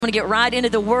I'm going to get right into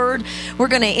the Word. We're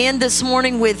going to end this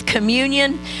morning with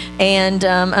communion, and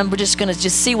we're just going to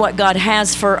see what God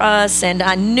has for us. And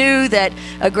I knew that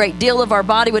a great deal of our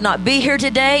body would not be here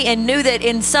today, and knew that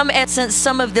in some essence,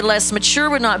 some of the less mature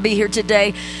would not be here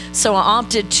today. So I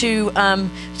opted to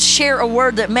share a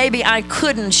word that maybe I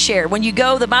couldn't share. When you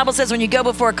go, the Bible says when you go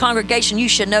before a congregation, you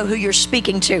should know who you're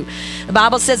speaking to. The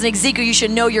Bible says in Ezekiel, you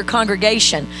should know your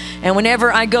congregation. And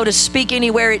whenever I go to speak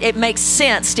anywhere, it makes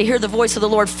sense to hear the voice of the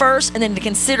Lord first and then to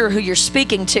consider who you're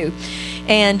speaking to.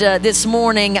 And this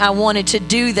morning, I wanted to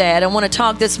do that. I want to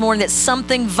talk this morning that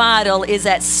something vital is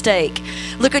at stake.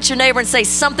 Look at your neighbor and say,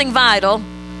 something vital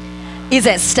is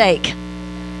at stake.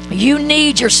 You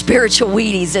need your spiritual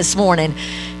Wheaties this morning.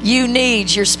 You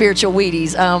need your spiritual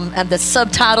Wheaties. And the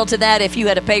subtitle to that, if you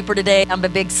had a paper today, I'm a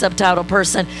big subtitle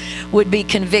person, would be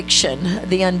Conviction,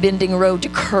 the Unbending Road to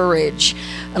Courage.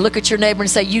 Look at your neighbor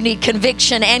and say, you need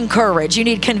conviction and courage. You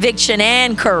need conviction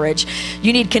and courage.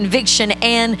 You need conviction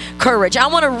and courage. I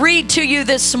want to read to you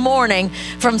this morning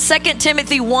from 2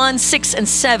 Timothy 1, 6 and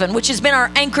 7, which has been our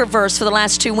anchor verse for the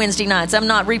last 2 Wednesday nights. I'm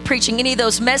not re-preaching any of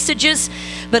those messages,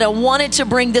 but I wanted to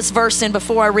bring this verse in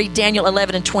before I read Daniel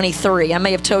 11 and 23. I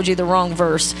may have told you the wrong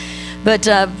verse. But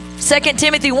 2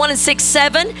 Timothy 1 and 6,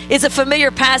 7 is a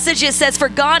familiar passage. It says, for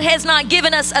God has not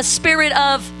given us a spirit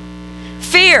of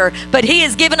fear, but He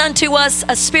has given unto us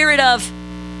a spirit of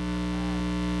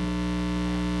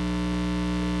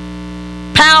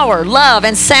power, love,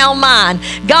 and sound mind.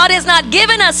 God has not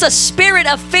given us a spirit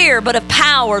of fear, but of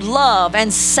power, love,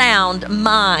 and sound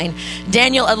mind.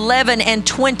 Daniel 11 and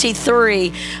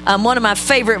 23, one of my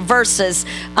favorite verses,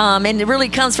 and it really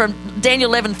comes from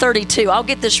Daniel 11:32. I'll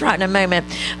get this right in a moment.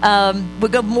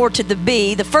 We'll go more to the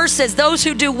B. The first says, those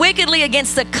who do wickedly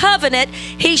against the covenant,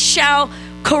 He shall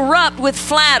corrupt with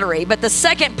flattery. But the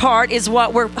second part is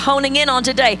what we're honing in on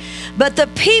today. But the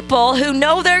people who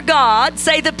know their God,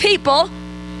 say the people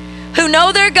who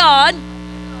know their God,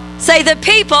 say the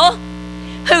people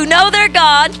who know their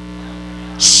God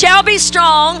shall be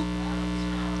strong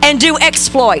and do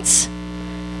exploits.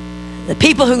 The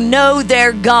people who know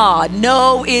their God.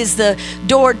 Know is the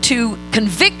door to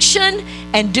conviction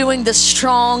and doing the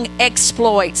strong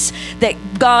exploits that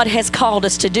God has called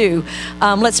us to do.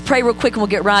 Let's pray real quick and we'll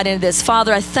get right into this.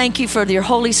 Father, I thank you for your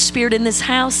Holy Spirit in this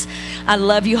house. I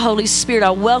love you, Holy Spirit.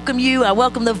 I welcome you. I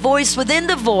welcome the voice within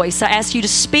the voice. I ask you to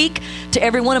speak to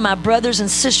every one of my brothers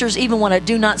and sisters, even when I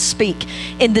do not speak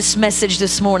in this message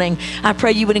this morning. I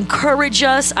pray you would encourage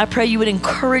us. I pray you would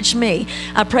encourage me.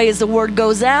 I pray as the word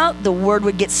goes out, the word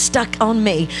would get stuck on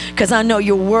me because I know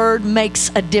your word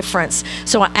makes a difference.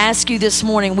 So I ask you this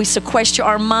morning, we sequester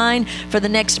our mind for the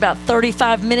next about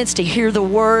 35 minutes to hear the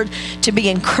word, to be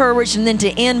encouraged, and then to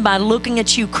end by looking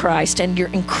at you, Christ, and your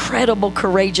incredible,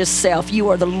 courageous self. You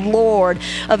are the Lord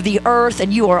of the earth,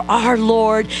 and you are our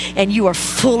Lord, and you are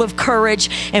full of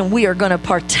courage, and we are going to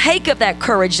partake of that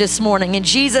courage this morning. In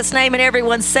Jesus' name, and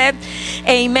everyone said,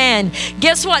 amen.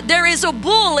 Guess what? There is a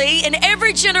bully in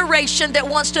every generation that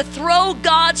wants to throw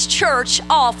God's church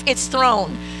off its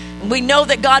throne. We know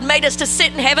that God made us to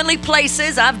sit in heavenly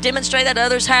places. I've demonstrated that,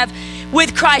 others have,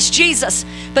 with Christ Jesus.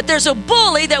 But there's a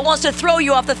bully that wants to throw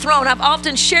you off the throne. I've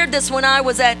often shared this when I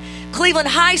was at Cleveland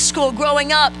High School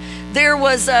growing up. There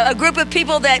was a group of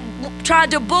people that tried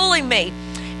to bully me.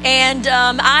 And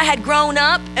I had grown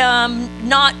up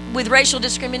not with racial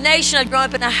discrimination. I'd grown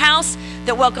up in a house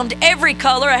that welcomed every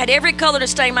color. I had every color to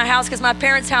stay in my house because my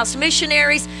parents housed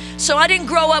missionaries. So I didn't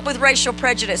grow up with racial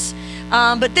prejudice.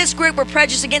 But this group were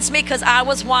prejudiced against me because I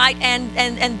was white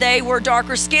and they were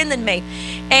darker skinned than me.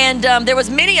 And there was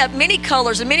many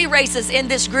colors and many races in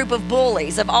this group of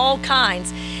bullies of all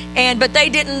kinds. But they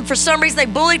didn't, for some reason, they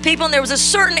bullied people. And there was a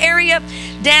certain area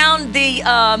down the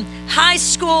high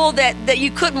school that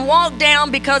you couldn't walk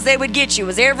down because they would get you. It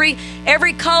was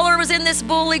every color was in this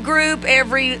bully group,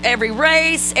 every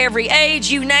race, every age,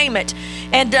 you name it.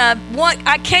 And what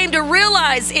I came to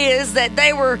realize is that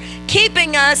they were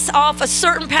keeping us off a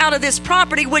certain part of this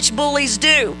property, which bullies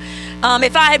do.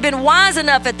 If I had been wise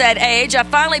enough at that age, I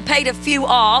finally paid a few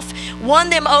off, won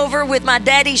them over with my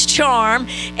daddy's charm,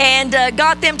 and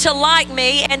got them to like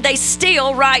me, and they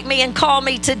still write me and call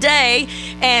me today.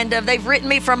 And they've written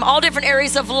me from all different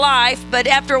areas of life. But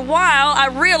after a while, I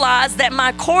realized that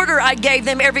my quarter I gave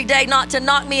them every day not to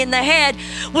knock me in the head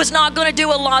was not going to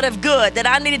do a lot of good, that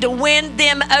I needed to win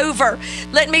them over.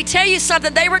 Let me tell you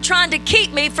something. They were trying to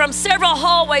keep me from several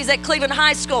hallways at Cleveland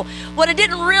High School. What I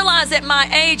didn't realize at my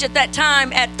age at that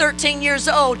time, at 13 years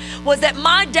old, was that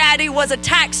my daddy was a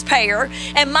taxpayer,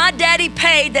 and my daddy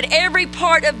paid that every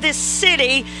part of this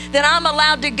city that I'm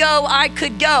allowed to go, I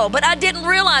could go. But I didn't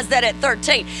realize that at 13.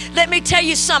 17. Let me tell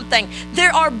you something.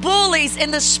 There are bullies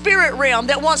in the spirit realm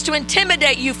that wants to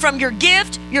intimidate you from your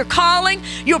gift, your calling,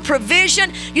 your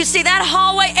provision. You see that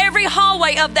hallway, every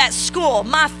hallway of that school,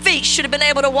 my feet should have been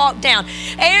able to walk down.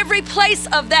 Every place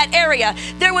of that area,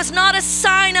 there was not a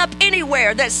sign up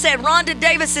anywhere that said Rhonda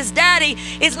Davis's daddy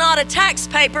is not a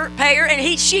taxpayer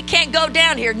and she can't go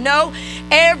down here. No,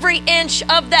 every inch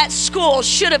of that school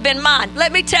should have been mine.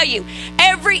 Let me tell you,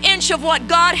 every inch of what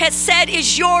God has said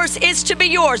is yours, is to be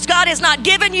yours. God has not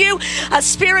given you a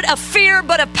spirit of fear,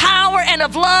 but of power and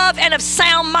of love and of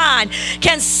sound mind.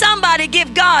 Can somebody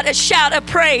give God a shout of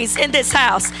praise in this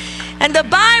house? And the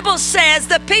Bible says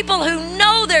the people who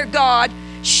know their God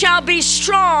shall be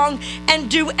strong and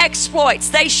do exploits.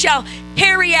 They shall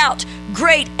carry out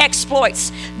great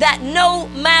exploits, that no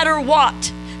matter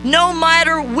what, no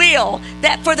matter will,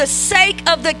 that for the sake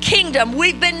of the kingdom,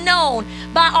 we've been known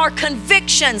by our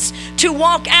convictions to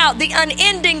walk out the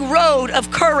unending road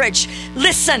of courage.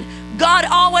 Listen, God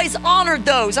always honored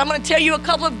those. I'm going to tell you a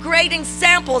couple of great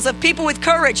examples of people with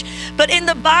courage. But in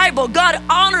the Bible, God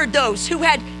honored those who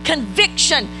had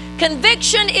conviction.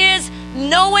 Conviction is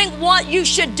knowing what you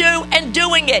should do and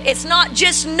doing it. It's not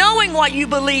just knowing what you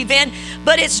believe in,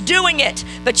 but it's doing it.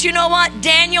 But you know what?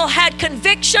 Daniel had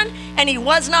conviction, and he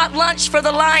was not lunch for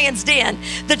the lion's den.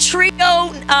 The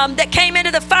trio that came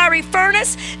into the fiery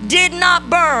furnace did not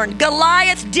burn.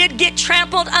 Goliath did get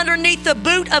trampled underneath the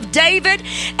boot of David,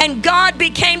 and God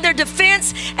became their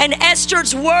defense. And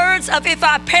Esther's words of "if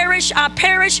I perish, I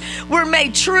perish" were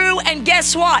made true. And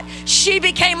guess what? She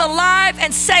became alive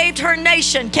and saved her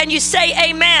nation. Can you say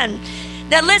amen?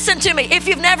 Now listen to me. If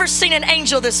you've never seen an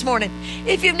angel this morning,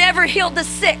 if you've never healed the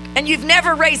sick and you've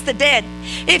never raised the dead,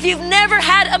 if you've never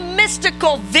had a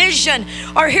mystical vision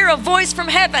or hear a voice from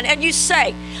heaven and you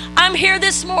say, I'm here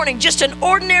this morning, just an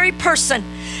ordinary person,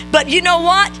 but you know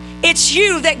what? It's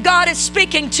you that God is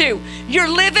speaking to. You're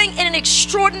living in an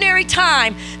extraordinary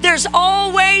time. There's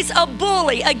always a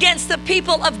bully against the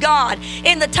people of God.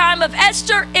 In the time of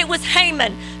Esther, it was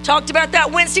Haman. Talked about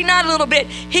that Wednesday night a little bit.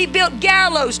 He built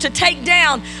gallows to take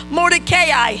down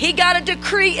Mordecai. He got a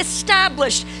decree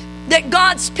established that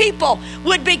God's people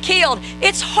would be killed.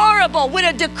 It's horrible when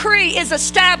a decree is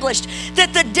established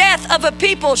that the death of a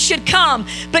people should come.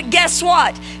 But guess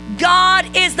what?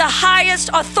 God is the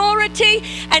highest authority,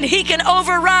 and he can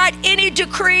override any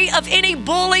decree of any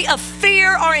bully of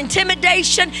fear or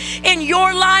intimidation in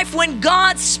your life. When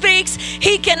God speaks,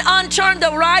 he can unturn.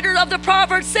 The writer of the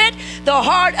Proverbs said, the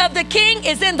heart of the king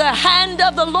is in the hand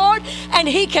of the Lord, and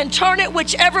he can turn it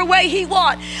whichever way he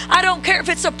wants. I don't care if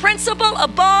it's a principal, a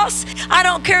boss. I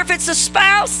don't care if it's a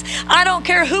spouse. I don't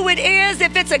care who it is,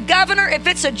 if it's a governor, if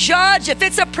it's a judge, if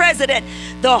it's a president.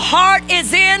 The heart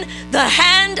is in the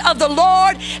hand of the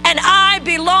Lord, and I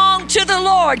belong to the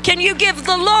Lord. Can you give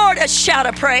the Lord a shout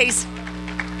of praise?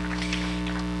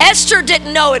 Esther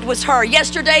didn't know it was her.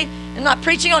 Yesterday, I'm not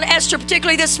preaching on Esther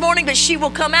particularly this morning, but she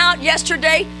will come out.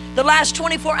 Yesterday, the last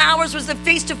 24 hours was the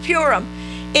Feast of Purim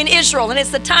in Israel, and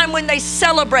it's the time when they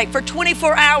celebrate for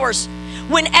 24 hours,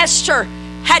 when Esther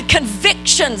had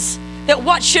convictions that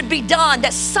what should be done,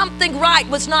 that something right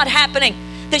was not happening,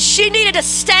 that she needed to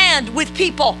stand with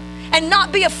people and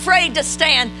not be afraid to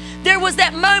stand. There was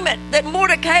that moment that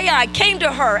Mordecai came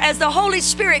to her as the Holy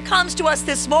Spirit comes to us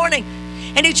this morning,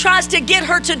 and he tries to get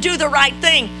her to do the right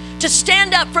thing, to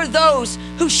stand up for those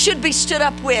who should be stood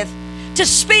up with, to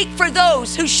speak for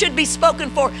those who should be spoken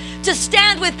for, to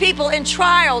stand with people in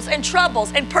trials and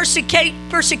troubles and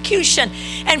persecution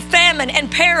and famine and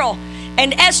peril.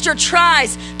 And Esther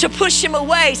tries to push him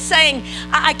away, saying,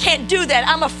 I can't do that.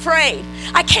 I'm afraid.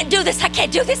 I can't do this. I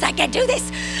can't do this. I can't do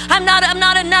this. I'm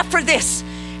not enough for this.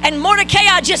 And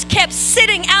Mordecai just kept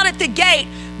sitting out at the gate,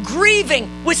 grieving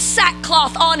with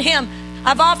sackcloth on him.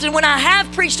 I've often, when I have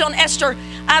preached on Esther,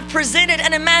 I've presented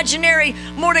an imaginary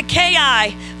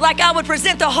Mordecai, like I would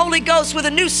present the Holy Ghost with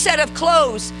a new set of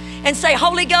clothes and say,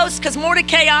 Holy Ghost, because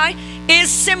Mordecai is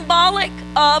symbolic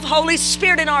of Holy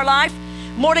Spirit in our life.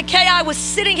 Mordecai was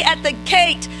sitting at the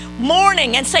gate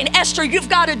mourning and saying, Esther, you've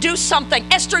got to do something.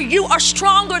 Esther, you are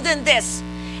stronger than this.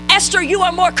 Esther, you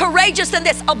are more courageous than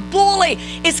this. A bully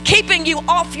is keeping you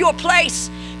off your place.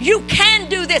 You can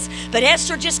do this. But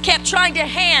Esther just kept trying to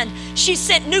hand. She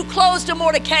sent new clothes to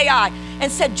Mordecai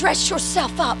and said, dress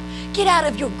yourself up. Get out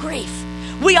of your grief.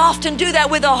 We often do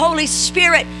that with the Holy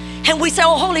Spirit. And we say,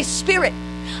 oh, Holy Spirit,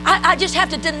 I just have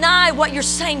to deny what you're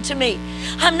saying to me.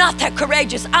 I'm not that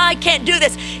courageous. I can't do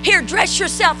this. Here, dress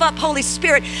yourself up, Holy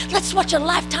Spirit. Let's watch a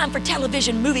Lifetime for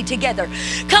Television movie together.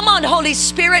 Come on, Holy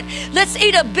Spirit. Let's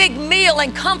eat a big meal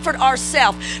and comfort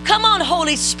ourselves. Come on,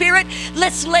 Holy Spirit.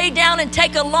 Let's lay down and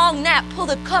take a long nap. Pull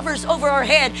the covers over our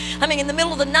head. I mean, in the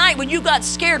middle of the night when you got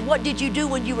scared, what did you do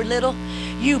when you were little?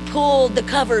 You pulled the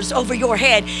covers over your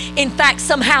head. In fact,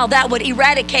 somehow that would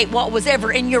eradicate what was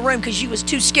ever in your room because you was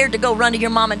too scared to go run to your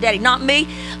mom and daddy. Not me.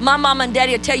 My mom and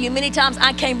daddy will tell you many times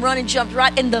I came running, jumped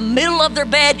right in the middle of their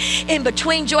bed in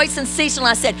between Joyce and Cecil.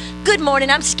 And I said, good morning,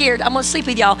 I'm scared. I'm going to sleep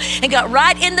with y'all. And got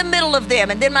right in the middle of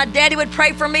them. And then my daddy would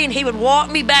pray for me and he would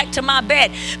walk me back to my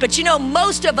bed. But you know,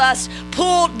 most of us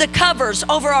pulled the covers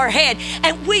over our head.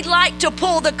 And we like to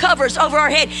pull the covers over our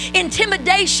head.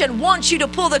 Intimidation wants you to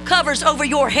pull the covers over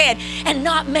your head and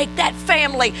not make that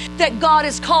family that God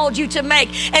has called you to make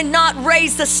and not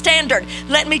raise the standard.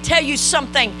 Let me tell you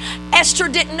something. Esther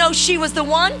didn't know she was the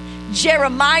one.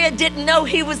 Jeremiah didn't know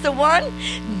he was the one.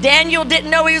 Daniel didn't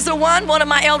know he was the one. One of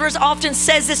my elders often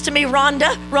says this to me,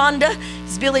 Rhonda,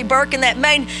 it's Billy Burke and that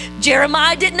main.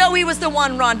 Jeremiah didn't know he was the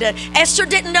one, Rhonda. Esther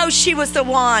didn't know she was the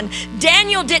one.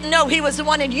 Daniel didn't know he was the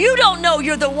one, and you don't know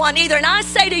you're the one either. And I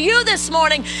say to you this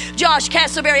morning, Josh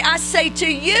Castleberry, I say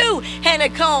to you, Hannah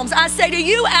Combs, I say to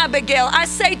you, Abigail, I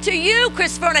say to you,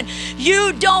 Chris Vernon,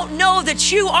 you don't know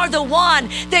that you are the one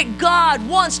that God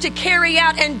wants to carry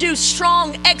out and do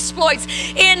strong exploits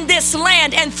in this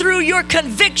land, and through your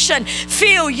conviction,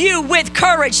 fill you with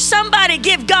courage. Somebody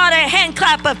give God a hand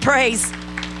clap of praise.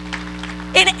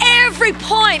 In every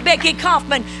point, Becky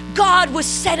Kaufman, God was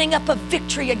setting up a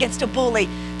victory against a bully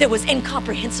that was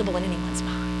incomprehensible in anyone's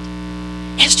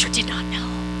mind. Esther did not know.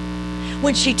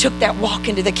 When she took that walk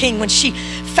into the king, when she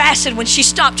fasted, when she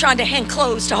stopped trying to hand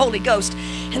clothes to Holy Ghost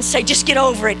and say, just get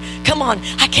over it. Come on,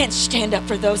 I can't stand up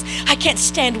for those. I can't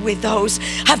stand with those.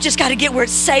 I've just got to get where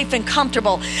it's safe and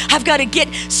comfortable. I've got to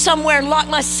get somewhere and lock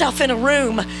myself in a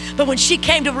room. But when she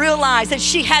came to realize that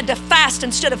she had to fast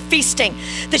instead of feasting,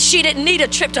 that she didn't need a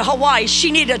trip to Hawaii,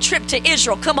 she needed a trip to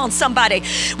Israel. Come on, somebody.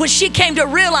 When she came to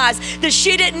realize that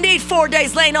she didn't need 4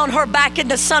 days laying on her back in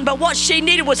the sun, but what she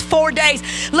needed was 4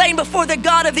 days laying before the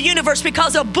God of the universe,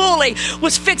 because a bully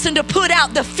was fixing to put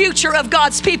out the future of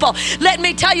God's people. Let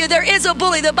me tell you, there is a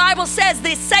bully. The Bible says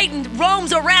that Satan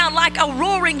roams around like a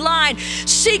roaring lion,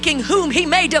 seeking whom he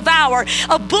may devour.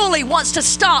 A bully wants to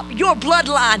stop your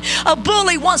bloodline. A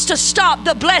bully wants to stop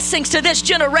the blessings to this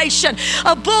generation.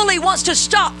 A bully wants to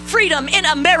stop freedom in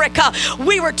America.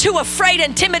 We were too afraid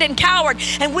and timid and coward,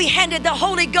 and we handed the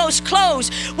Holy Ghost clothes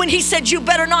when he said, you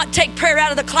better not take prayer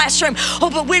out of the classroom. Oh,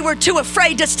 but we were too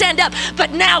afraid to stand up.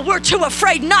 But now we're too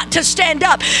afraid not to stand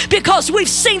up, because we've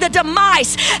seen the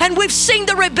demise and we've seen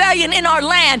the rebellion in our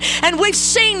land, and we've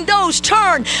seen those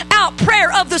turn out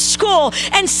prayer of the school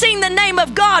and seen the name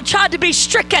of God tried to be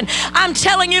stricken. I'm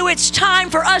telling you, it's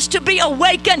time for us to be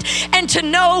awakened and to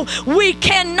know we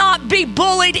cannot be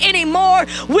bullied anymore.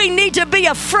 We need to be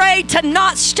afraid to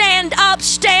not stand up,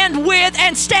 stand with,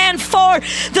 and stand for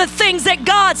the things that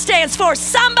God stands for.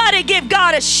 Somebody give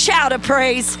God a shout of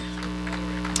praise.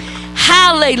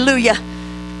 Hallelujah.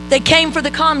 They came for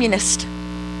the communist,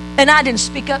 and I didn't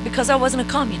speak up because I wasn't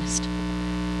a communist.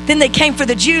 Then they came for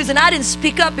the Jews, and I didn't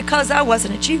speak up because I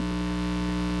wasn't a Jew.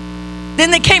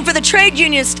 Then they came for the trade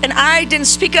unionists, and I didn't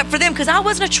speak up for them because I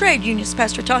wasn't a trade unionist,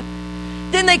 Pastor Todd.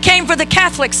 Then they came for the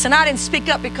Catholics, and I didn't speak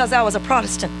up because I was a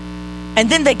Protestant. And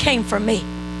then they came for me,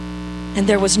 and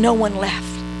there was no one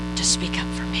left to speak up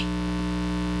for me.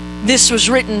 This was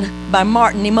written by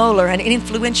Martin Niemöller, an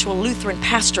influential Lutheran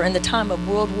pastor in the time of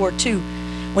World War II,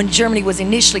 when Germany was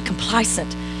initially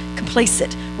complacent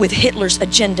with Hitler's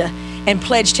agenda and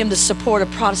pledged him the support of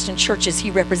Protestant churches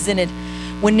he represented.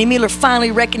 When Niemöller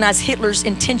finally recognized Hitler's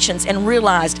intentions and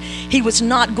realized he was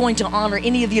not going to honor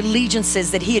any of the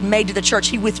allegiances that he had made to the church,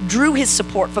 he withdrew his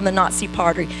support from the Nazi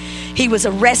Party. He was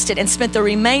arrested and spent the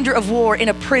remainder of war in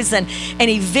a prison, and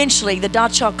eventually the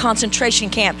Dachau concentration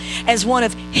camp, as one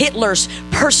of Hitler's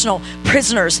personal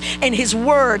prisoners. And his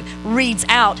word reads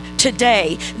out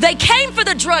today. They came for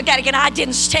the drug addict, and I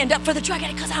didn't stand up for the drug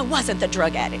addict because I wasn't the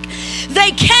drug addict.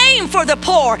 They came for the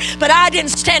poor, but I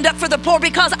didn't stand up for the poor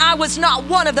because I was not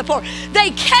one of the poor.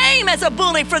 They came as a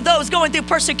bully for those going through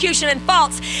persecution and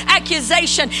false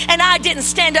accusation, and I didn't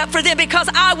stand up for them because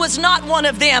I was not one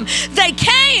of them. They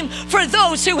came for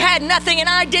those who had nothing, and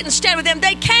I didn't stand with them.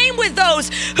 They came with those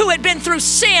who had been through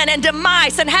sin and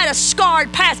demise and had a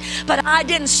scarred past, but I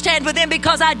didn't stand with them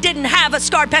because I didn't have a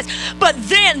scarred past. But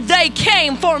then they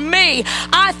came for me.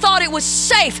 I thought it was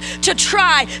safe to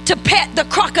try to pet the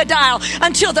crocodile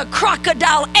until the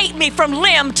crocodile ate me from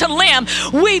limb to limb.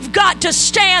 We've got to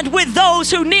stand with those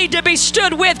who need to be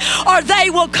stood with, or they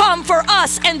will come for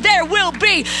us, and there will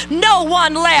be no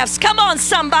one left. Come on,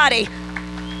 somebody.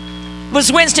 It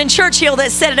was Winston Churchill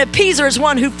that said, an appeaser is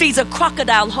one who feeds a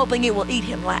crocodile hoping it will eat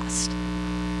him last.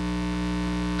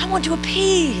 I want to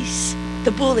appease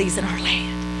the bullies in our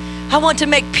land. I want to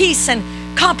make peace and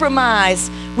compromise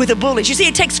with the bullies. You see,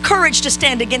 it takes courage to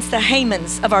stand against the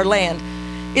Hamans of our land.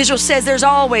 Israel says there's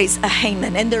always a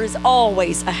Haman, and there is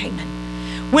always a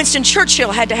Haman. Winston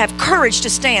Churchill had to have courage to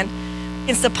stand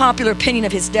against the popular opinion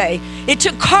of his day. It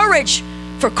took courage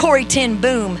for Corrie ten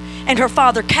Boom and her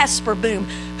father Caspar Boom,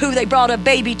 who they brought a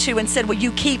baby to and said, will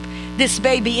you keep this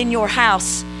baby in your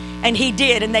house? And he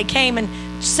did, and they came and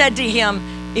said to him,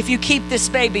 if you keep this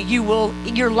baby,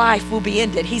 your life will be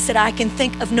ended. He said, I can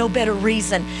think of no better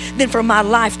reason than for my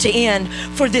life to end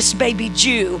for this baby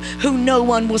Jew who no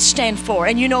one will stand for.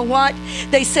 And you know what?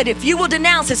 They said, if you will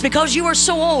denounce this because you are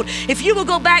so old, if you will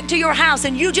go back to your house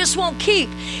and you just won't keep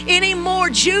any more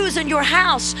Jews in your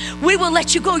house, we will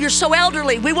let you go. You're so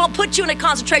elderly. We won't put you in a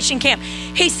concentration camp.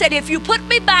 He said, if you put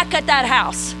me back at that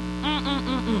house,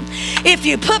 if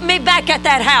you put me back at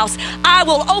that house, I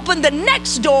will open the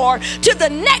next door to the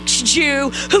next Jew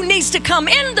who needs to come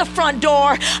in the front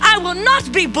door. I will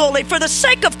not be bullied. For the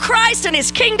sake of Christ and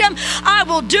his kingdom, I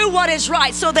will do what is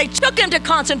right. So they took him to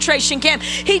concentration camp.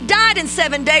 He died in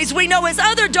 7 days. We know his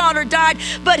other daughter died,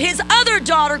 but his other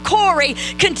daughter, Corrie,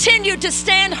 continued to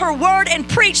stand her word and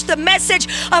preach the message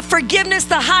of forgiveness,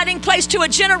 the hiding place to a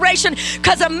generation,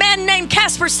 because a man named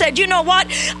Caspar said, you know what?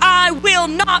 I will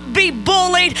not be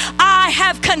bullied. I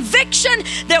have conviction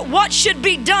that what should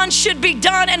be done,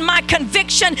 and my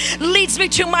conviction leads me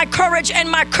to my courage, and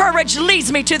my courage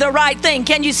leads me to the right thing.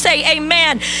 Can you say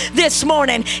amen this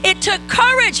morning? It took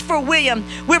courage for William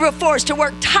Wilberforce to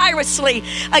work tirelessly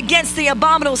against the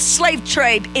abominable slave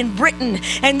trade in Britain.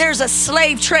 And there's a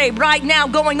slave trade right now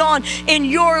going on in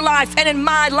your life and in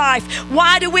my life.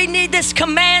 Why do we need this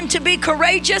command to be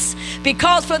courageous?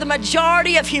 Because for the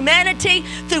majority of humanity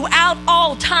throughout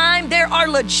all time, there are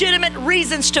legitimate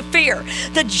reasons to fear.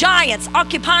 The giants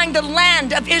occupying the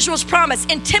land of Israel's promise,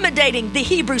 intimidating the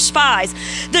Hebrew spies.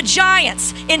 The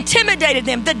giants intimidated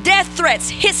them. The death threats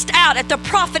hissed out at the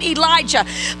prophet Elijah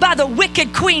by the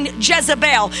wicked queen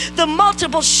Jezebel. The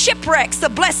multiple shipwrecks the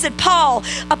blessed Paul,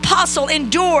 apostle,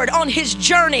 endured on his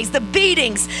journeys. The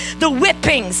beatings, the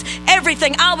whippings,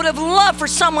 everything. I would have loved for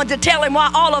someone to tell him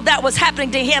why all of that was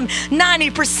happening to him.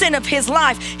 90% of his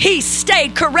life, he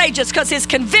stayed courageous because his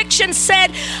conviction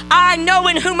said, I know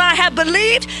in whom I have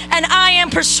believed, and I am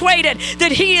persuaded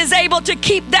that he is able to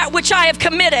keep that which I have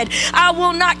committed. I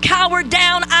will not cower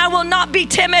down. I will not be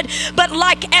timid, but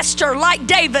like Esther, like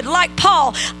David, like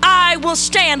Paul, I will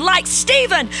stand. Like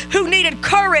Stephen, who needed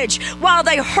courage while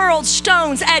they hurled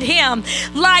stones at him.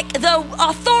 Like the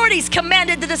authorities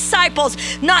commanded the disciples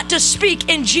not to speak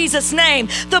in Jesus' name.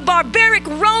 The barbaric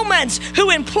Romans who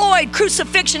employed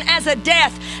crucifixion as a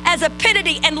death, as a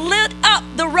penalty, and lit up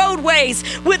the roadways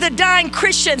with the dying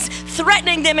Christians,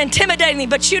 threatening them, intimidating them.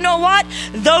 But you know what?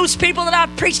 Those people that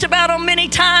I've preached about on many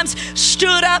times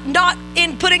stood up, not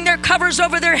in putting their covers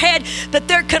over their head, but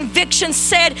their conviction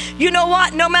said, you know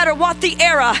what? No matter what the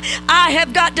era, I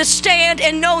have got to stand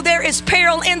and know there is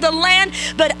peril in the land,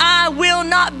 but I will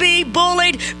not be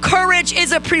bullied. Courage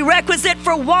is a prerequisite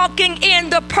for walking in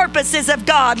the purposes of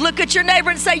God. Look at your neighbor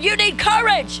and say, you need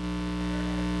courage.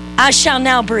 I shall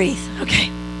now breathe.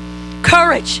 Okay.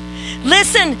 Courage.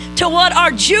 Listen to what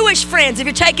our Jewish friends, if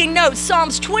you're taking notes,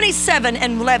 Psalms 27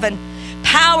 and 11,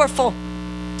 powerful.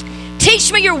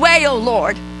 Teach me your way, O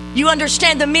Lord. You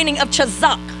understand the meaning of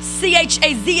chazak,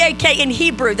 C-H-A-Z-A-K in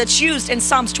Hebrew, that's used in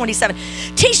Psalms 27.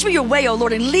 Teach me your way, O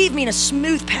Lord, and lead me in a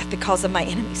smooth path because of my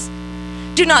enemies.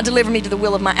 Do not deliver me to the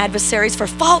will of my adversaries, for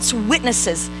false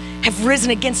witnesses have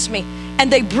risen against me,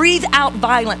 and they breathe out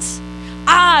violence.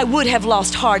 I would have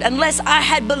lost heart unless I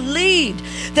had believed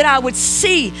that I would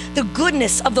see the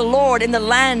goodness of the Lord in the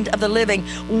land of the living.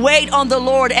 Wait on the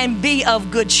Lord and be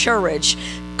of good courage.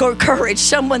 Courage.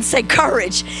 Someone say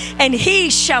courage. And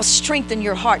he shall strengthen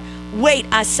your heart. Wait,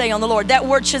 I say, on the Lord. That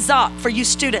word chazak for you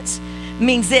students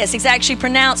means this. It's actually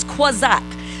pronounced quazak.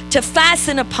 To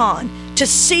fasten upon, to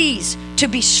seize, to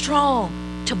be strong,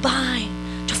 to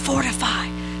bind, to fortify,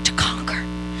 to conquer.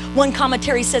 One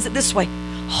commentary says it this way.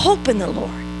 Hope in the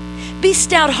Lord. Be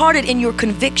stout-hearted in your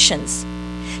convictions.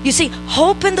 You see,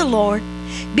 hope in the Lord.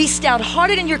 Be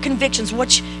stout-hearted in your convictions,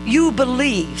 what you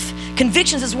believe.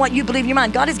 Convictions is what you believe in your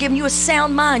mind. God has given you a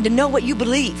sound mind to know what you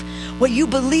believe. What you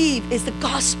believe is the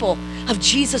gospel of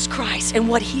Jesus Christ and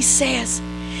what he says.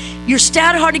 Your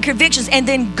stout-hearted convictions, and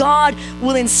then God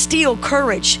will instill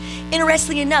courage.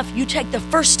 Interestingly enough, you take the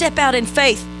first step out in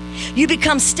faith. You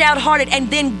become stout-hearted, and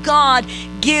then God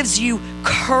gives you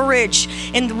courage.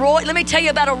 And let me tell you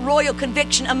about a royal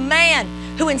conviction. A man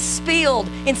who instilled,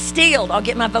 I'll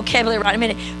get my vocabulary right in a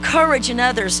minute, courage in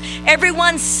others.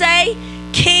 Everyone say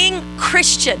King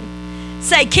Christian.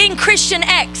 Say King Christian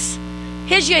X.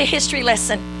 Here's your history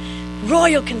lesson.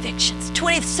 Royal convictions.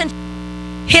 20th century.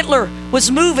 Hitler was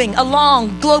moving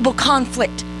along global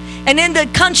conflict. And in the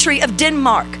country of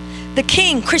Denmark, the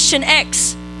king, Christian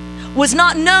X, was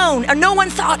not known, or no one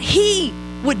thought he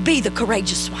would be the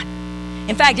courageous one.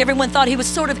 In fact, everyone thought he was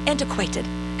sort of antiquated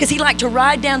because he liked to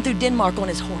ride down through Denmark on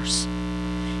his horse.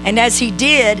 And as he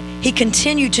did, he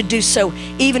continued to do so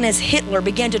even as Hitler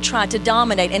began to try to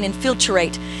dominate and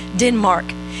infiltrate Denmark.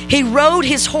 He rode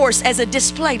his horse as a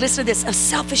display, listen to this, of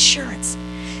self-assurance,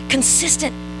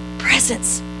 consistent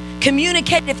presence,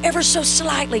 communicated if ever so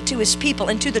slightly to his people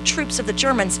and to the troops of the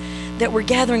Germans that were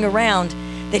gathering around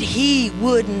that he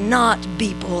would not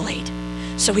be bullied.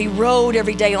 So he rode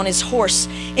every day on his horse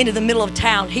into the middle of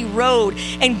town. He rode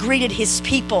and greeted his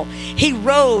people. He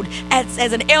rode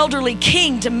as an elderly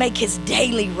king to make his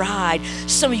daily ride.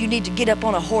 Some of you need to get up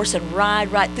on a horse and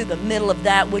ride right through the middle of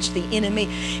that which the enemy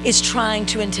is trying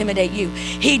to intimidate you.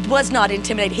 He was not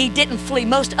intimidated. He didn't flee.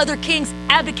 Most other kings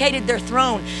abdicated their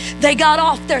throne. They got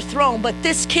off their throne, but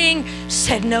this king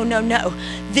said, no, no, no.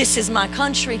 This is my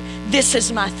country. This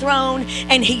is my throne.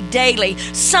 And he daily,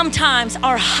 sometimes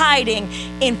our hiding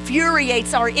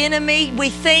infuriates our enemy, we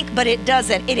think, but it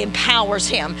doesn't. It empowers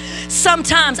him.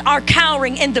 Sometimes our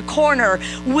cowering in the corner,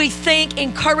 we think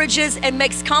encourages and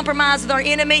makes compromise with our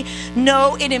enemy.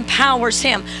 No, it empowers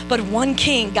him. But one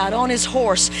king got on his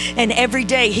horse and every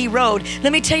day he rode.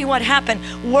 Let me tell you what happened.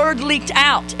 Word leaked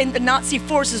out, and the Nazi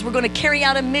forces were going to carry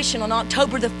out a mission on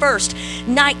October the 1st,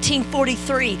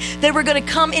 1943. They were going to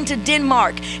come into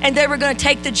Denmark and they were going to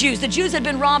take the Jews. The Jews had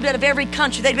been robbed out of every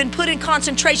country. They'd been put in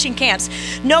concentration camps.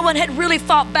 No one had really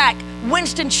fought back.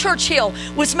 Winston Churchill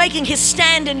was making his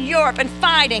stand in Europe and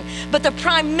fighting, but the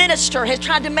prime minister has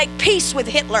tried to make peace with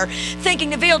Hitler, thinking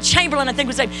Neville Chamberlain, I think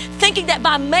was saying, thinking that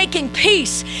by making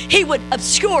peace, he would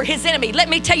obscure his enemy. Let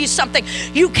me tell you something.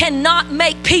 You cannot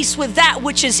make peace with that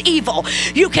which is evil.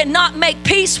 You cannot make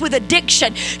peace with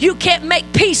addiction. You can't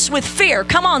make peace with fear.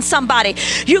 Come on, somebody.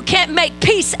 You can't make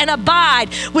peace and abide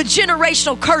with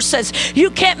generational curses. You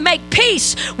can't make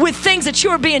peace with things that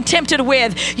you're being tempted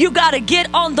with. You got to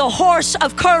get on the horse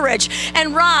of courage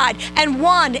and ride. And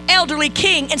one elderly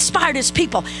king inspired his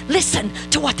people. Listen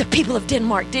to what the people of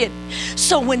Denmark did.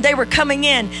 So when they were coming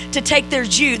in to take their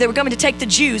Jew, they were coming to take the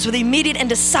Jews with immediate and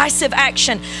decisive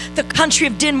action. The country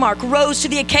of Denmark rose to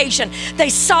the occasion. They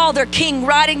saw their king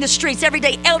riding the streets every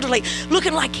day, elderly,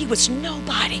 looking like he was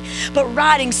nobody, but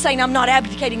riding, saying, I'm not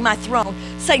abdicating my throne,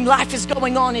 saying life is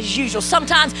going on as usual.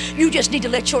 Sometimes you just need to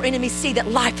let your enemies see that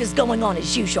life is going on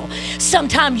as usual.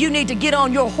 Sometimes you need to get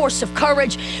on your horse of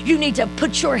courage. You need to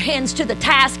put your hands to the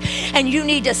task and you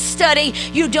need to study.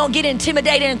 You don't get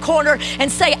intimidated in a corner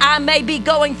and say, I may be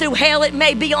going through hell. It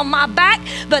may be on my back,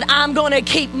 but I'm going to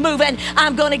keep moving.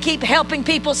 I'm going to keep helping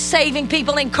people, saving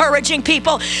people, encouraging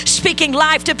people, speaking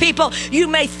life to people. You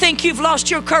may think you've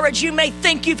lost your courage. You may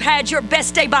think you've had your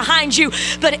best day behind you,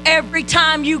 but every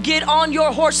time you get on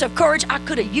your horse of courage, I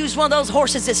could have used one of those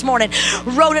horses this morning,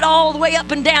 rode it all the way up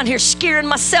and down here, scaring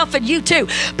myself and you too,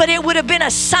 but it would have been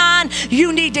a sign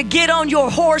you need to get on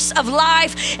your horse of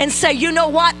life and say, you know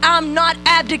what? I'm not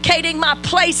abdicating my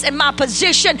place and my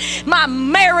position. My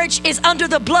marriage is under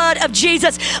the blood of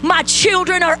Jesus. My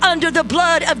children are under the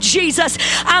blood of Jesus.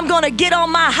 I'm going to get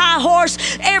on my high horse.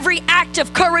 Every act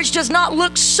of courage does not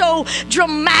look so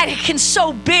dramatic and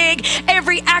so big.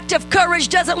 Every act of courage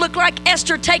doesn't look like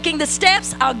Esther taking the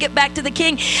steps. I'll get back to the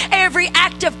king. Every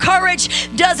act of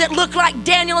courage doesn't look like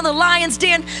Daniel in the lion's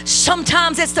den.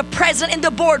 Sometimes it's the president in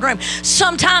the boardroom.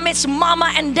 Sometimes it's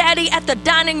mama and daddy at the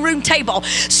dining room table.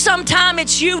 Sometimes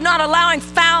it's you not allowing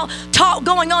foul talk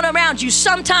going on around you.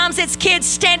 Sometimes it's kids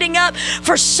standing up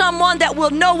for someone that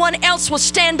no one else will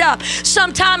stand up.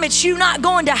 Sometimes it's you not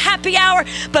going to happy hour,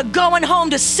 but going home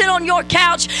to sit on your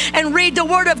couch and read the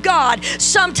word of God.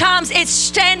 Sometimes it's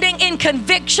standing in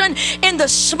conviction in the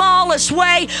smallest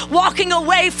way, walking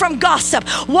away from gossip,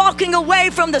 walking away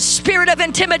from the spirit of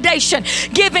intimidation,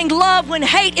 giving love when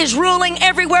hate is ruling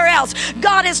everywhere else.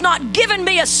 God has not given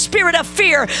me a spirit of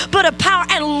fear, but of power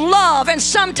and love. And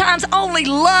sometimes only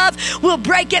love love, we'll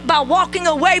break it by walking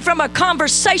away from a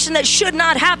conversation that should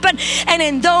not happen. And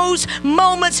in those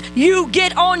moments, you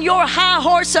get on your high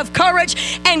horse of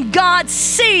courage and God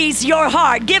sees your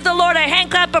heart. Give the Lord a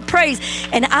hand clap of praise,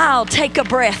 and I'll take a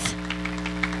breath.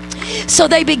 So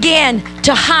they began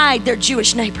to hide their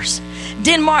Jewish neighbors.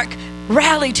 Denmark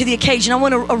rallied to the occasion. I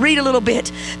want to read a little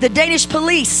bit. The Danish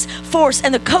police force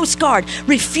and the Coast Guard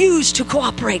refused to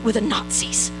cooperate with the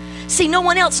Nazis. See, no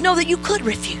one else knew that you could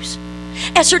refuse.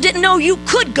 Esther didn't know you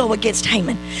could go against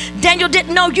Haman. Daniel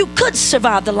didn't know you could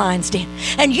survive the lion's den.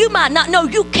 And you might not know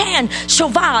you can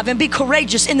survive and be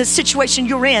courageous in the situation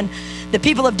you're in. The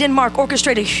people of Denmark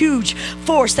orchestrated a huge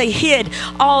force. They hid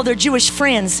all their Jewish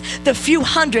friends. The few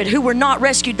hundred who were not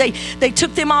rescued, they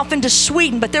took them off into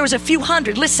Sweden, but there was a few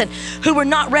hundred, listen, who were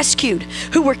not rescued,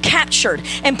 who were captured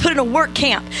and put in a work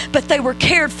camp, but they were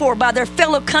cared for by their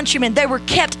fellow countrymen. They were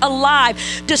kept alive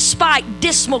despite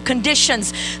dismal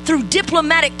conditions. Through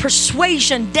diplomatic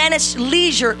persuasion, Danish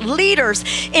leaders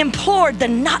implored the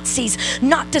Nazis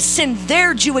not to send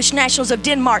their Jewish nationals of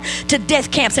Denmark to death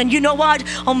camps. And you know what?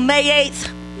 On May 8th,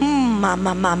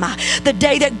 the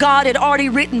day that God had already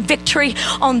written victory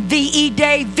on VE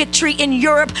Day, victory in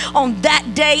Europe, on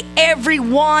that day, every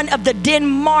one of the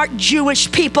Denmark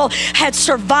Jewish people had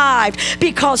survived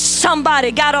because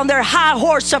somebody got on their high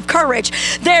horse of courage.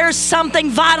 There's something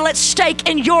vital at stake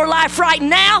in your life right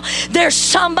now. There's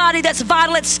somebody that's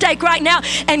vital at stake right now,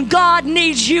 and God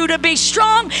needs you to be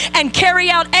strong and carry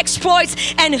out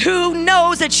exploits. And who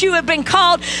knows that you have been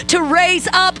called to raise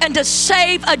up and to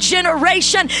save a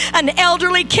generation. An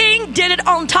elderly king did it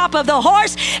on top of the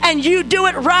horse, and you do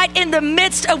it right in the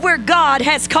midst of where God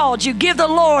has called you. Give the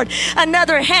Lord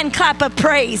another hand clap of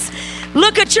praise.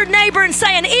 Look at your neighbor and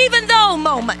saying, even though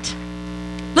moment.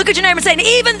 Look at your neighbor and saying,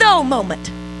 even though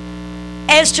moment.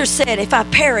 Esther said, if I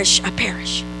perish, I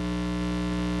perish.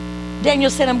 Daniel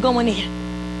said, I'm going in.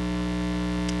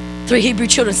 3 Hebrew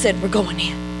children said, we're going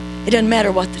in. It doesn't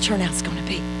matter what the turnout's going to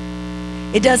be.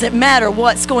 It doesn't matter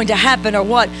what's going to happen or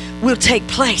what will take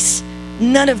place.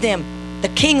 None of them, the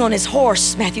king on his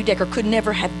horse, Matthew Decker, could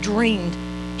never have dreamed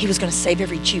he was going to save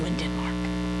every Jew in Denmark.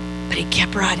 But he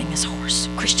kept riding his horse,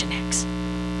 Christian X.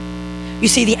 You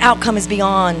see, the outcome is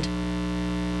beyond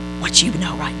what you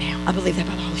know right now. I believe that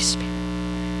by the Holy Spirit.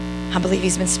 I believe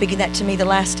he's been speaking that to me the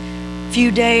last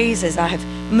few days as I have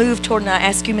moved toward, and I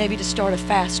ask you maybe to start a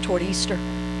fast toward Easter.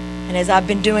 And as I've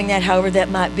been doing that, however that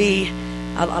might be,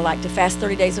 I like to fast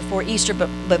 30 days before Easter,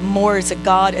 but more is a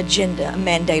God agenda, a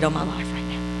mandate on my life right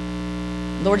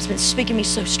now. The Lord has been speaking to me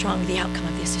so strongly. The outcome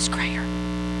of this is greater,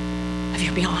 of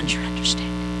you beyond your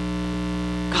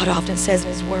understanding. God often says in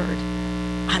his word,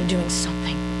 I'm doing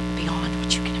something beyond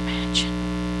what you can imagine.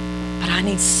 But I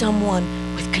need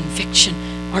someone with conviction.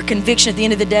 Our conviction at the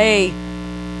end of the day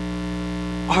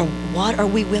are what are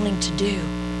we willing to do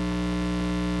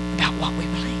about what we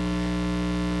believe?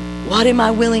 What am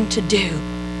I willing to do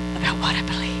about what I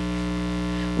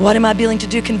believe? What am I willing to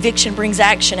do? Conviction brings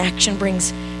action. Action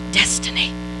brings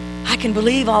destiny. I can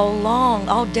believe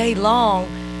all day long.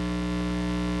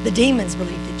 The demons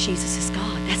believe that Jesus is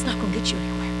God. That's not going to get you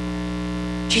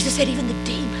anywhere. Jesus said even the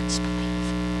demons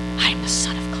believe I am the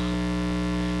Son of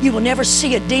God. You will never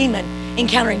see a demon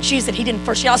encountering Jesus that he didn't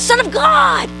first yell, Son of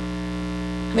God!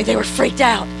 I mean, they were freaked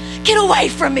out. Get away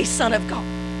from me, Son of God.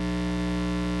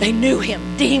 They knew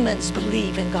him. Demons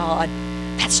believe in God.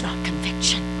 That's not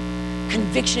conviction.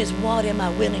 Conviction is what am I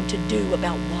willing to do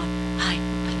about what I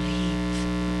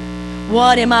believe?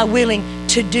 What am I willing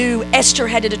to do? Esther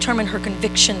had to determine her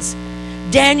convictions.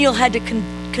 Daniel had to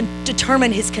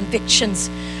determine his convictions.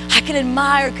 I can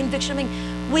admire conviction. I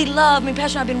mean,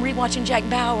 Pastor and I have been rewatching Jack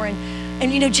Bauer,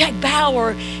 and you know, Jack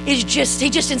Bauer is he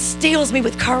just instills me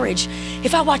with courage.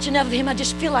 If I watch enough of him, I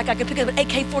just feel like I could pick up an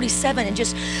AK-47 and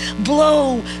just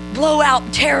blow out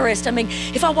terrorists. I mean,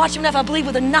 if I watch him enough, I believe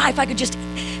with a knife, I could just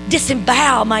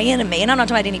disembowel my enemy. And I'm not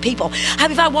talking about any people.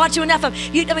 If I watch him enough,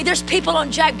 there's people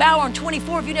on Jack Bauer on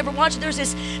 24. If you never watched it, there's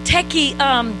this techie,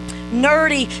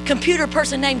 nerdy computer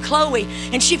person named Chloe,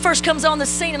 and she first comes on the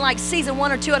scene in like season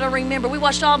 1 or 2. I don't remember. We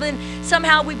watched all of them.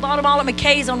 Somehow we bought them all at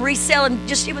McKay's on resale, and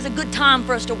it was a good time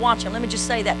for us to watch them. Let me just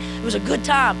say that it was a good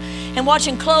time. And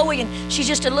watching Chloe, and she's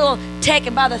just a little tech,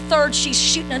 and by the 3rd she's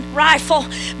shooting a rifle.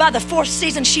 By the 4th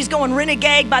season she's going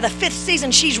renegade. By the 5th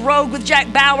season she's rogue with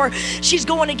Jack Bauer. She's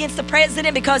going against the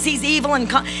president because he's evil and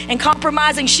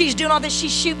compromising. She's doing all this.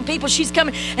 She's shooting people. She's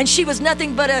coming, and she was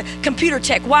nothing but a computer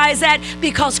tech. Why is that?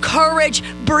 Because Courage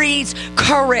breeds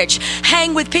courage.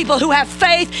 Hang with people who have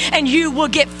faith and you will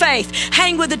get faith.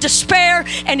 Hang with the despair,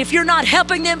 and if you're not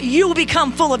helping them, you will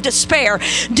become full of despair.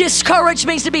 Discouraged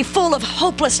means to be full of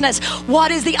hopelessness. What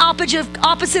is the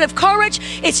opposite of courage?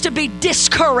 It's to be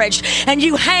discouraged. And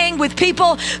you hang with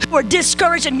people who are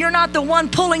discouraged and you're not the one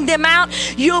pulling them out,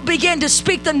 you'll begin to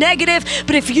speak the negative.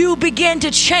 But if you begin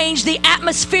to change the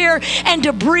atmosphere and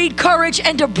to breed courage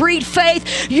and to breed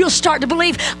faith, you'll start to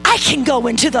believe, I can go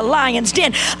into the lion's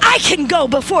den. I can go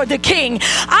before the king.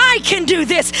 I can do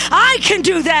this. I can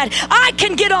do that. I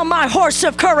can get on my horse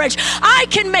of courage. I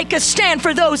can make a stand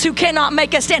for those who cannot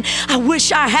make a stand. I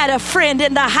wish I had a friend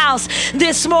in the house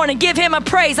this morning. Give him a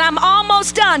praise. I'm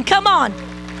almost done. Come on.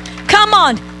 Come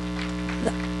on.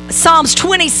 Psalms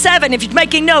 27, if you're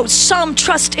making notes, some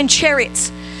trust in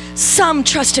chariots, some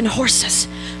trust in horses,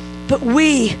 but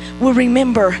we will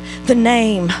remember the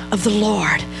name of the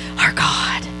Lord our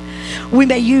God. We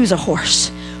may use a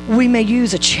horse. We may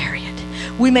use a chariot.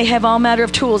 We may have all manner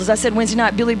of tools. As I said Wednesday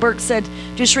night, Billy Burke said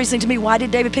just recently to me, why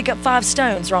did David pick up 5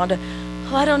 stones, Rhonda?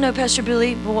 Oh, I don't know, Pastor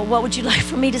Billy. Well, what would you like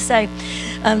for me to say?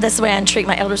 That's the way I entreat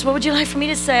my elders. What would you like for me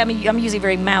to say? I mean, I'm usually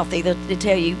very mouthy to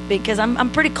tell you because I'm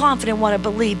pretty confident in what I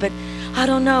believe, but I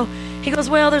don't know. He goes,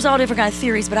 well, there's all different kind of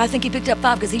theories, but I think he picked up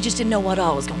 5 because he just didn't know what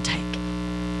all it was going to take.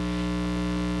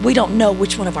 We don't know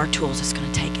which one of our tools it's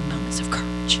going to take in moments of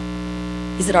courage.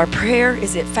 Is it our prayer?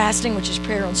 Is it fasting, which is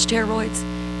prayer on steroids?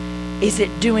 Is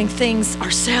it doing things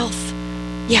ourselves?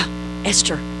 Yeah,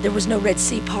 Esther, there was no Red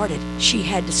Sea parted. She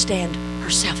had to stand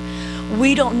herself.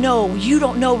 We don't know, you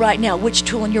don't know right now which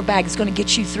tool in your bag is going to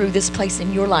get you through this place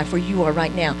in your life where you are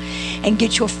right now and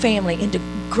get your family into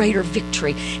greater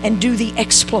victory and do the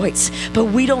exploits. But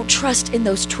we don't trust in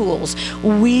those tools.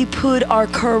 We put our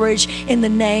courage in the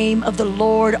name of the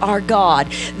Lord our God.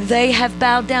 They have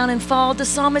bowed down and fallen, the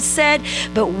psalmist said,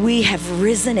 but we have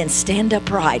risen and stand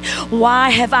upright. Why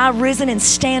have I risen and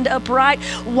stand upright?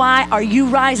 Why are you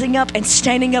rising up and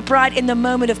standing upright in the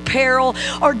moment of peril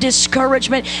or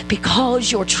discouragement?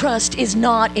 Because your trust is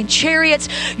not in chariots,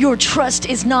 your trust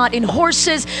is not in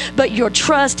horses, but your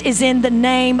trust is in the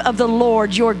name of the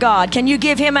Lord your God. Can you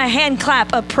give him a hand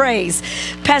clap of praise?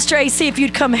 Pastor AC, if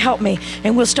you'd come help me,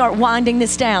 and we'll start winding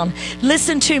this down.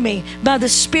 Listen to me. By the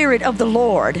Spirit of the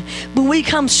Lord, when we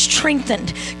come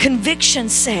strengthened, conviction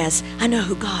says, I know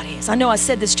who God is. I know I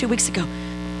said this 2 weeks ago,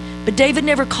 but David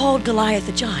never called Goliath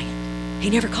a giant.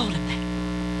 He never called him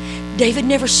that. David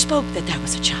never spoke that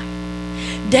was a giant.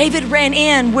 David ran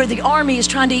in where the army is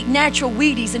trying to eat natural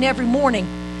Wheaties, and every morning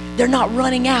they're not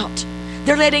running out.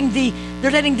 They're letting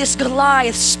this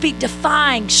Goliath speak,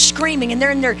 defying, screaming, and they're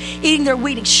in there eating their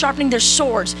Wheaties, sharpening their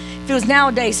swords. If it was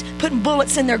nowadays, putting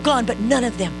bullets in their gun, but none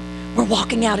of them were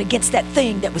walking out against that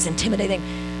thing that was intimidating.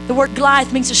 The word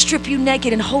Goliath means to strip you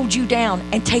naked and hold you down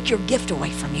and take your gift away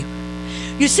from you.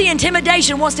 You see,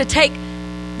 intimidation wants to take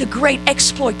the great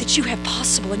exploit that you have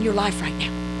possible in your life right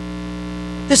now.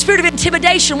 The spirit of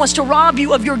intimidation wants to rob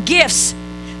you of your gifts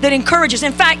that encourages.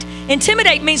 In fact,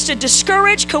 intimidate means to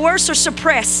discourage, coerce, or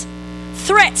suppress.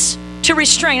 Threats to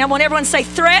restrain. I want everyone to say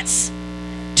threats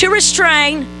to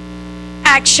restrain,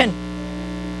 action.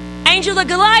 Angel of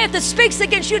Goliath that speaks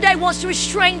against you today wants to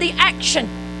restrain the action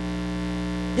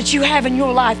that you have in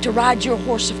your life to ride your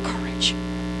horse of courage.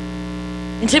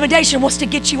 Intimidation wants to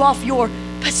get you off your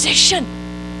position.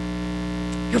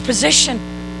 Your position.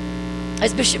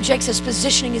 As Bishop Jake says,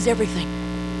 positioning is everything.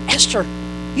 Esther,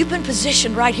 you've been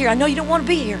positioned right here. I know you don't want to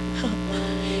be here.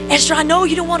 Esther, I know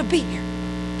you don't want to be here.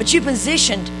 But you've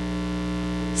positioned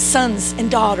sons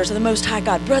and daughters of the Most High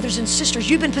God, brothers and sisters.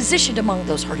 You've been positioned among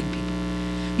those hurting people.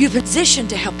 You've been positioned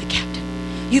to help the captain.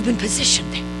 You've been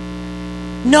positioned there.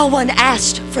 No one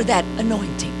asked for that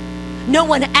anointing. No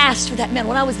one asked for that man.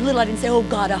 When I was little, I didn't say, oh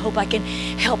God, I hope I can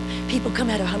help people come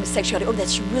out of homosexuality. Oh,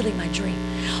 that's really my dream.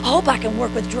 I hope I can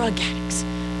work with drug addicts.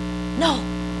 No.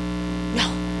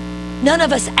 None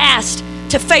of us asked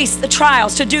to face the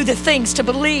trials, to do the things, to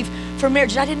believe for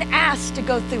marriage. I didn't ask to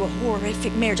go through a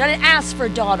horrific marriage. I didn't ask for a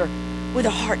daughter with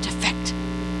a heart defect.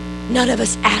 None of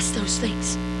us asked those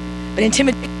things. But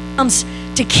intimidation comes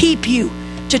to keep you,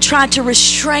 to try to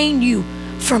restrain you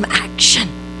from action,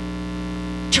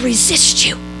 to resist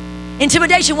you.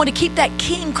 Intimidation wants to keep that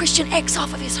King Christian X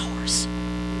off of his horse.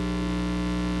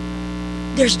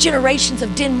 There's generations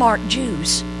of Denmark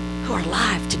Jews who are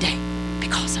alive today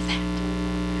because of that.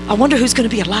 I wonder who's going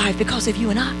to be alive because of you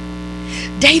and I.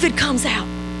 David comes out,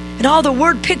 and all the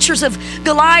word pictures of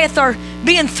Goliath are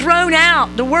being thrown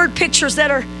out. The word pictures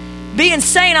that are being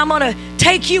saying, I'm going to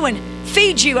take you and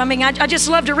feed you. I mean, I just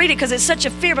love to read it because it's such a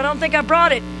fear, but I don't think I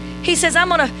brought it. He says, I'm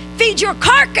going to feed your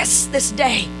carcass this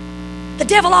day. The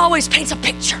devil always paints a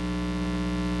picture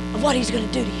of what he's going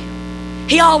to do to you.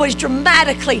 He always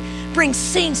dramatically brings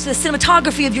scenes to the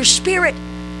cinematography of your spirit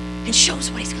and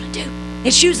shows what he's going to do.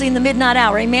 It's usually in the midnight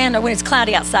hour, amen, or when it's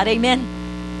cloudy outside,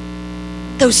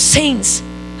 amen. Those scenes,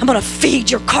 I'm going to feed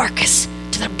your carcass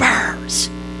to the birds.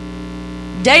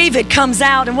 David comes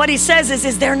out, and what he says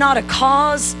is there not a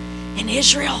cause in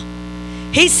Israel?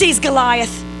 He sees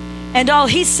Goliath, and all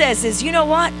he says is, you know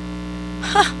what?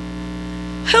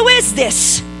 Who is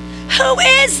this? Who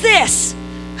is this?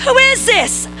 Who is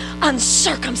this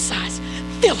uncircumcised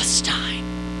Philistine?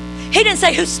 He didn't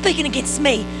say, who's speaking against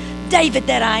me? David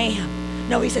that I am.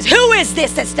 No, he says, who is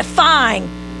this that's defying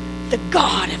the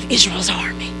God of Israel's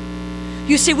army?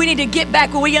 You see, we need to get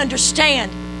back where we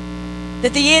understand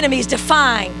that the enemy is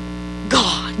defying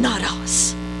God, not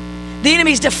us. The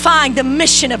enemy is defying the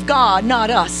mission of God, not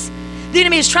us. The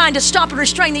enemy is trying to stop and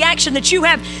restrain the action that you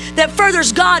have that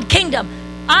furthers God's kingdom.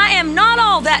 I am not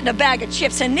all that in a bag of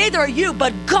chips, and neither are you,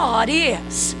 but God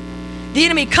is. The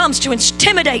enemy comes to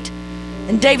intimidate.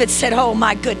 And David said, oh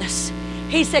my goodness.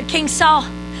 He said, King Saul,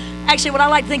 actually what I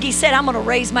like to think he said, I'm going to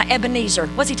raise my Ebenezer.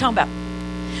 What's he talking about?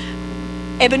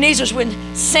 Ebenezer's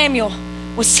when Samuel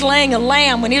was slaying a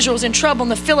lamb when Israel was in trouble,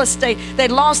 and the Philistines,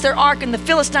 they'd lost their ark, and the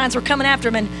Philistines were coming after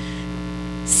him, and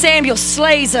Samuel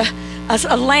slays a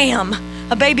lamb,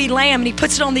 a baby lamb, and he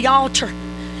puts it on the altar.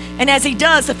 And as he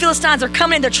does, the Philistines are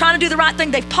coming in. They're trying to do the right thing.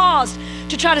 They've paused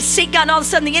to try to seek God, and all of a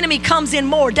sudden the enemy comes in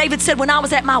more. David said, when I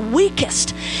was at my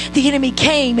weakest, the enemy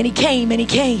came and he came and he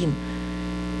came.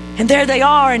 And there they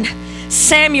are, and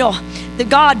Samuel, the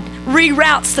God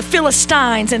reroutes the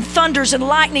Philistines, and thunders and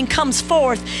lightning comes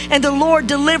forth, and the Lord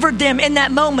delivered them in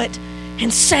that moment.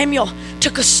 And Samuel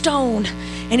took a stone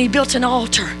and he built an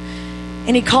altar,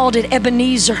 and he called it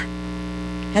Ebenezer.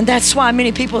 And that's why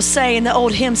many people say, and the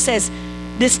old hymn says,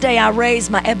 this day I raise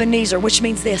my Ebenezer, which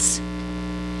means this.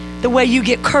 The way you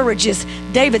get courage is,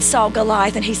 David saw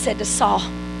Goliath and he said to Saul,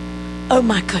 oh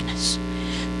my goodness,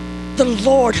 the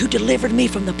Lord who delivered me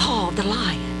from the paw of the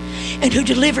lion and who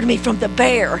delivered me from the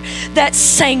bear, that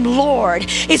same Lord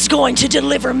is going to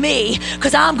deliver me,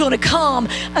 because I'm going to come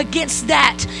against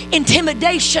that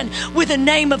intimidation with the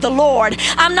name of the Lord.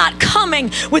 I'm not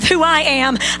coming with who I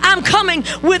am. I'm coming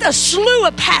with a slew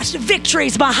of past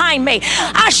victories behind me.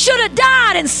 I should have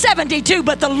died in 72,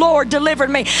 but the Lord delivered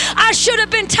me. I should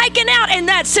have been taken out in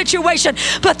that situation,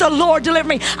 but the Lord delivered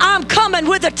me. I'm coming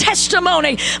with a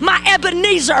testimony, my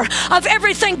Ebenezer, of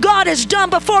everything God has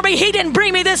done before me. He didn't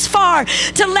bring me this far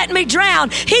to let me drown.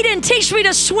 He didn't teach me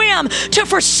to swim to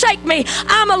forsake me.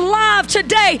 I'm alive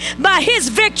today by his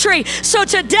victory. So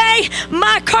today,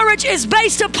 my courage is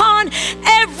based upon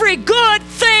every good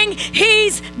thing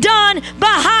he's done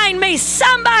behind me.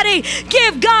 Somebody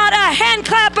give God a hand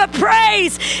clap of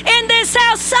praise in this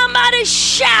house. Somebody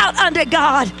shout unto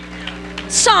God.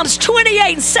 Psalms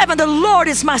 28:7, the Lord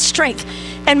is my strength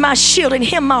and my shield. In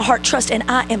him my heart trusts, and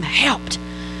I am helped.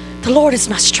 The Lord is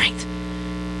my strength.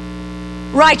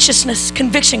 Righteousness,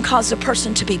 conviction causes a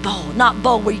person to be bold. Not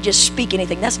bold where you just speak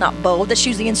anything. That's not bold. That's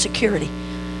usually insecurity.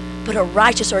 But a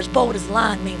righteous, or as bold as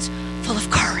lion, means full of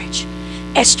courage.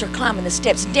 Esther climbing the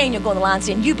steps. Daniel going to the line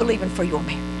saying, you believing for your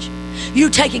marriage. You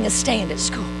taking a stand at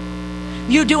school.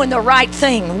 You doing the right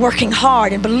thing, working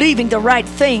hard and believing the right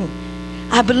thing.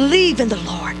 I believe in the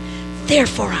Lord.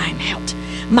 Therefore I am helped.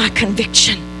 My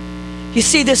conviction. You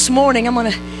see, this morning I'm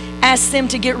going to ask them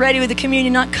to get ready with the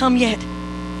communion, not come yet.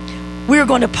 We're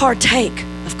going to partake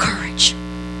of courage.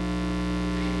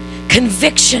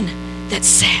 Conviction that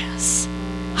says,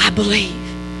 I believe.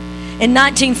 In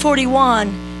 1941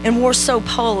 in Warsaw,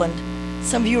 Poland,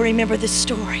 some of you remember this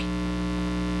story.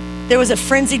 There was a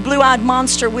frenzied blue-eyed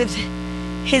monster with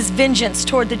his vengeance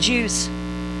toward the Jews.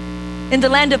 In the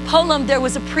land of Poland, there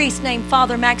was a priest named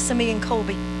Father Maximilian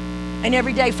Kolbe. And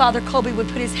every day, Father Kolbe would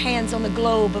put his hands on the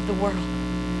globe of the world.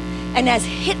 And as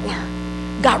Hitler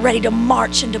got ready to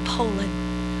march into Poland,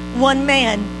 one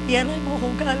man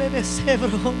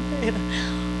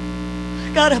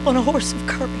got up on a horse of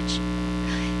courage.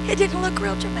 It didn't look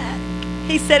real dramatic.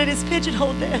 He sat at his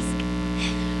pigeonhole desk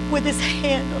with his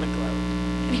hand on a globe,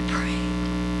 and he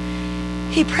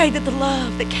prayed. He prayed that the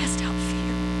love that cast out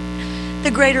fear,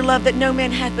 the greater love that no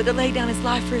man hath but to lay down his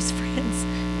life for his friends,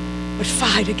 would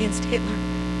fight against Hitler.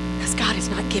 Because God has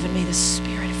not given me the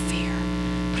spirit of fear,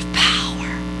 but of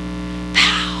power,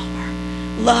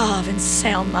 love, and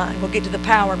sound mind. We'll get to the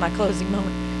power in my closing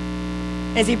moment.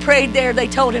 As he prayed there, they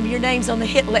told him, your name's on the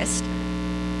hit list.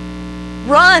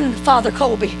 Run, Father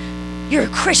Kolbe. You're a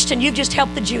Christian. You've just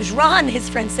helped the Jews. Run, his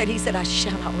friend said. He said, I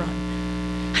shall not run.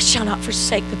 I shall not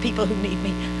forsake the people who need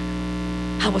me.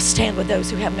 I will stand with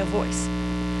those who have no voice.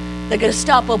 The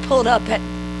Gestapo pulled up at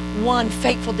one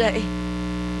fateful day.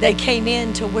 They came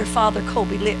in to where Father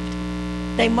Kolbe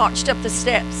lived. They marched up the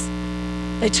steps.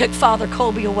 They took Father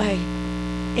Kolbe away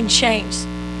in chains.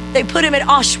 They put him at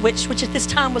Auschwitz, which at this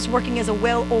time was working as a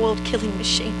well-oiled killing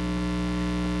machine.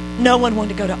 No one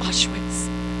wanted to go to Auschwitz.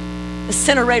 The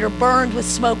incinerator burned with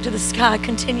smoke to the sky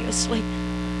continuously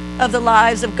of the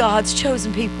lives of God's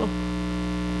chosen people.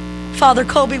 Father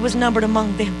Kolbe was numbered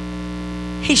among them.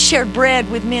 He shared bread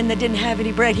with men that didn't have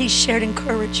any bread. He shared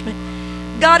encouragement.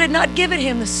 God had not given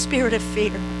him the spirit of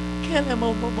fear,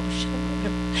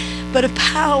 but of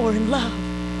power and love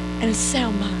and a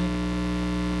sound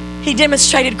mind. He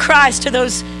demonstrated Christ to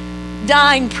those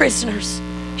dying prisoners.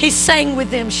 He sang with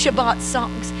them Shabbat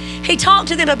songs. He talked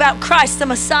to them about Christ, the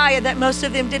Messiah, that most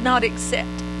of them did not accept.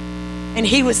 And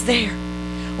he was there.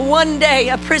 One day,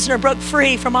 a prisoner broke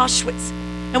free from Auschwitz.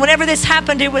 And whenever this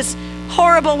happened, it was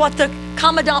horrible what the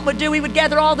commandant would do. He would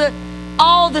gather all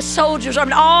the soldiers,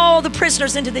 all the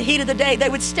prisoners into the heat of the day. They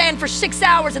would stand for 6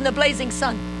 hours in the blazing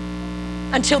sun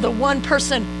until the one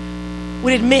person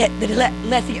would admit that it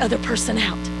let the other person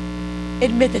out.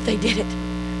 Admit that they did it.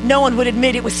 No one would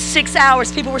admit it was 6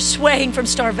 hours. People were swaying from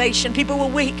starvation. People were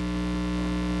weak.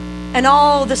 And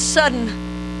all of a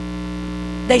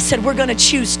sudden, they said, we're going to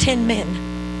choose 10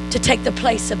 men to take the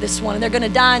place of this one. And they're going to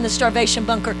die in the starvation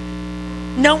bunker.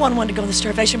 No one wanted to go in the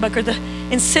starvation bunker. The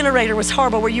incinerator was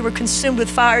horrible, where you were consumed with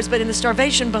fires. But in the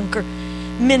starvation bunker,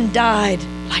 men died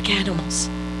like animals.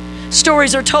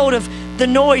 Stories are told of the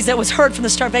noise that was heard from the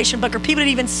starvation bunker. People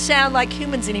didn't even sound like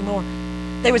humans anymore.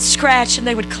 They would scratch and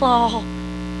they would claw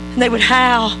and they would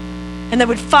howl and they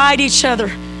would fight each other,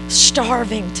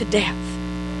 starving to death.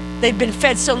 They'd been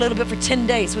fed so little bit for 10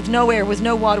 days with no air, with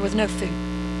no water, with no food.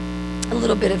 A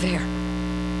little bit of air.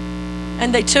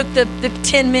 And they took the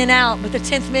 10 men out, but the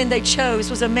 10th man they chose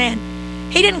was a man.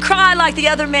 He didn't cry like the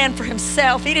other man for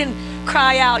himself. He didn't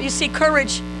cry out. You see,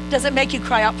 courage doesn't make you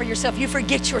cry out for yourself. You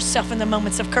forget yourself in the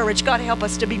moments of courage. God help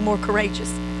us to be more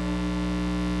courageous.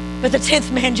 But the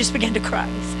 10th man just began to cry.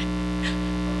 He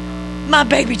said, my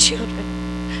baby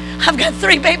children. I've got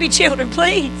 3 baby children,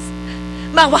 please.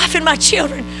 My wife and my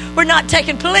children were not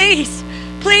taken. Please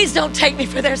don't take me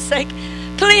for their sake.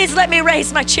 Please let me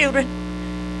raise my children.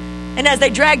 And as they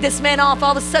dragged this man off,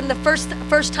 all of a sudden, the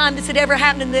first time this had ever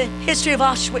happened in the history of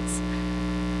Auschwitz,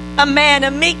 a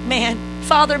meek man,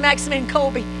 Father Maximilian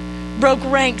Kolbe, broke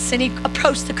ranks and he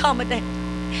approached the commandant.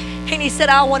 And he said,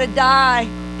 I want to die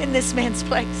in this man's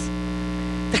place.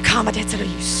 The commandant said, are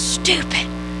you stupid?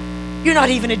 You're not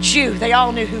even a Jew. They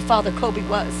all knew who Father Kolbe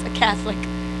was, a Catholic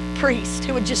priest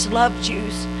who had just loved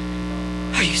Jews.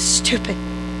 Are you stupid?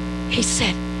 He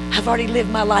said, I've already lived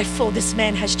my life full. This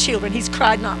man has children. He's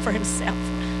cried not for himself.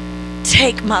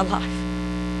 Take my life.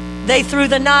 They threw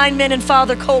the 9 men and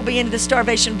Father Kolbe into the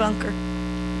starvation bunker.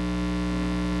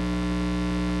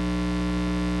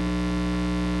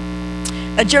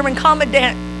 A German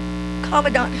commandant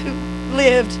who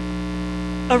lived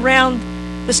around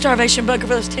the starvation bunker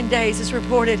for those 10 days is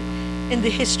reported in the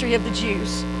history of the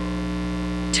Jews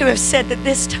to have said that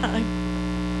this time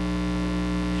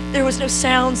there was no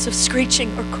sounds of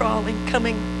screeching or crawling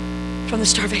coming from the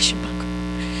starvation bunker.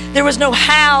 There was no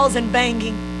howls and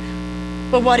banging,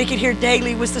 but what he could hear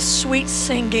daily was the sweet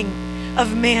singing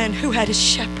of men who had a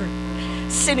shepherd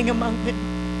sitting among them.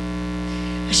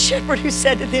 A shepherd who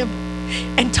said to them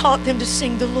and taught them to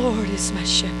sing, the Lord is my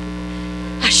shepherd,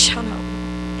 I shall not want.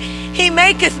 He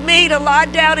maketh me to lie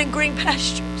down in green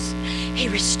pastures. He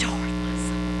restoreth my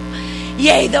soul.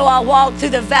 Yea, though I walk through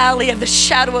the valley of the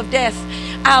shadow of death,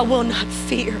 I will not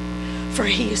fear, for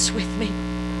he is with me.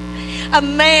 A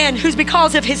man who's,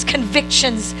 because of his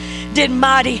convictions, did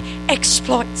mighty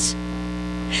exploits.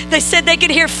 They said they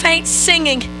could hear faint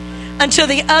singing until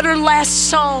the utter last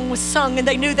song was sung and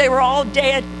they knew they were all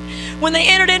dead. When they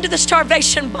entered into the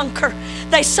starvation bunker,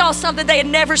 they saw something they had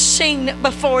never seen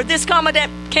before. This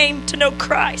commandant came to know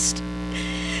Christ.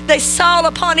 They saw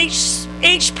upon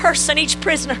each person, each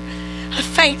prisoner, a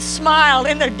faint smile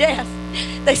in their death.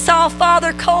 They saw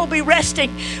Father Kolbe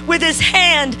resting with his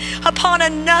hand upon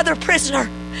another prisoner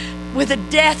with a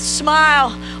death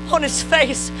smile on his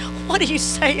face. What are you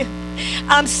saying?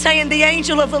 I'm saying the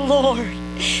angel of the Lord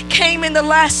came in the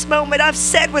last moment. I've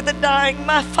sat with the dying.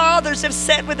 My fathers have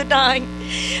sat with the dying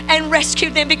and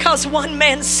rescued them because one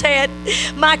man said,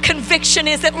 my conviction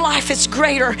is that life is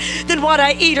greater than what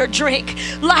I eat or drink.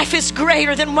 Life is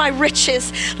greater than my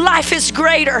riches. Life is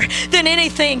greater than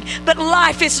anything, but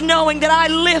life is knowing that I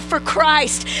live for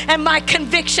Christ. And my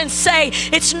convictions say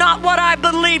it's not what I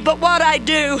believe, but what I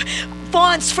do.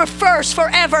 Once, for first,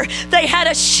 forever, they had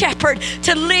a shepherd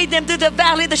to lead them through the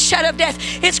valley of the shadow of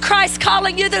death. Is Christ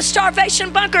calling you to the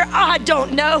starvation bunker? I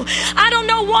don't know. I don't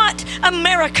know what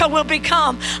America will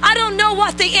become. I don't know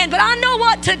what the end, but I know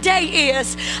what today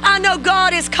is. I know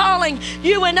God is calling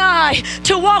you and I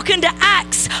to walk into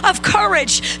acts of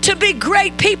courage, to be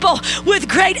great people with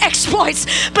great exploits.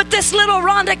 But this little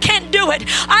Rhonda can't do it.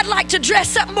 I'd like to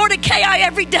dress up Mordecai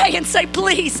every day and say,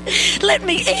 please, let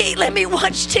me eat, let me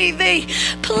watch TV.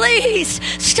 Please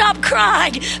stop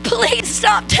crying. Please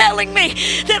stop telling me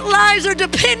that lives are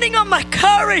depending on my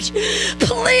courage.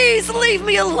 Please leave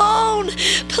me alone.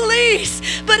 Please.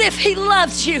 But if he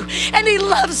loves you and he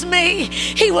loves me,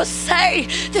 he will say,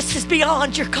 this is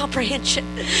beyond your comprehension.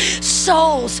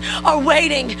 Souls are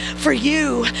waiting for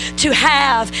you to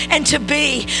have and to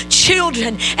be.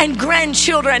 Children and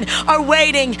grandchildren are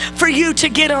waiting for you to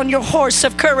get on your horse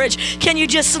of courage. Can you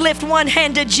just lift one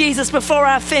hand to Jesus before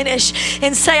I finish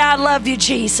and say, I love you,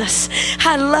 Jesus.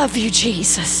 I love you,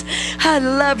 Jesus. I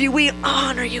love you. We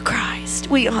honor you, Christ.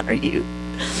 We honor you.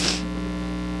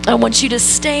 I want you to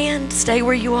stand. Stay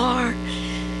where you are.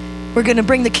 We're going to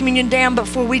bring the communion down.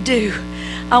 Before we do,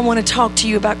 I want to talk to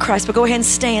you about Christ. But go ahead and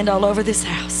stand all over this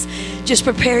house. Just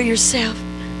prepare yourself.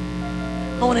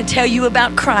 I want to tell you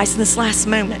about Christ in this last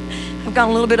moment. I've gone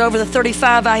a little bit over the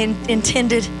 35 I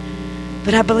intended,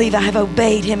 but I believe I have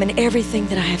obeyed him in everything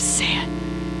that I have said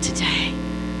today.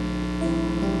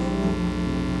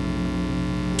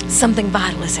 Something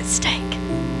vital is at stake.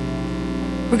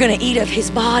 We're going to eat of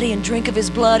his body and drink of his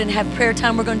blood and have prayer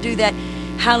time. We're going to do that.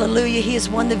 Hallelujah. He has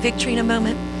won the victory in a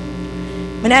moment.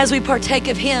 And as we partake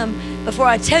of him, before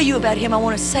I tell you about him, I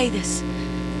want to say this.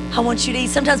 I want you to eat.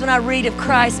 Sometimes when I read of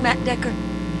Christ, Matt Decker,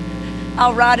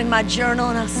 I'll write in my journal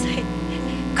and I'll say,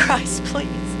 Christ, please,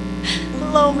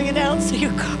 loan me an ounce of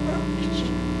your courage.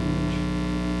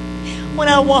 When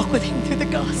I walk with him through the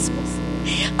Gospels,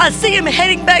 I see him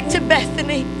heading back to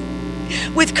Bethany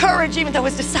with courage, even though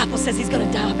his disciple says he's going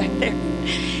to die back there.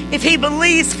 If he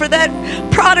believes for that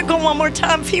prodigal one more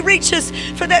time, if he reaches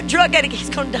for that drug addict, he's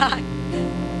going to die.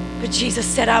 But Jesus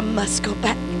said, I must go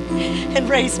back and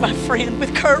raise my friend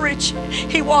with courage.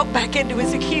 He walked back into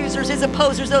his accusers, his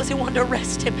opposers, those who wanted to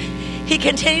arrest him. He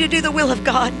continued to do the will of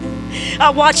God.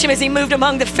 I watched him as he moved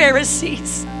among the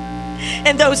Pharisees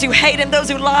and those who hate him, those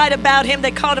who lied about him.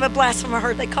 They called him a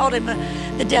blasphemer. They called him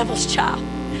the devil's child.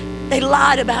 They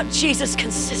lied about Jesus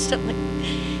consistently.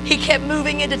 He kept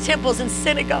moving into temples and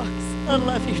synagogues. I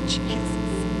love you, Jesus.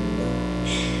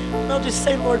 And I'll just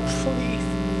say, Lord, please,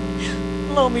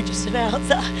 loan me just an ounce.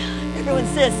 Everyone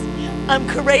says, I'm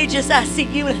courageous. I see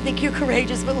you and I think you're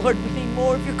courageous, but Lord, we need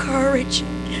more of your courage.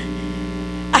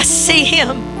 I see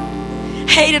him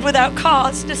hated without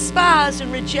cause, despised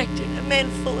and rejected, a man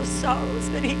full of sorrows,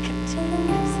 but he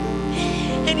continues.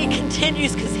 And he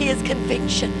continues because he has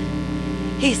conviction.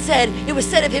 He said, it was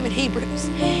said of him in Hebrews,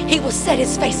 he will set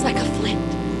his face like a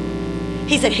flint.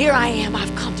 He said, here I am,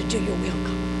 I've come to do your will,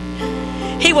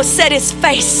 God. He will set his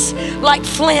face like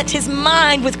flint, his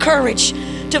mind with courage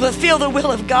to fulfill the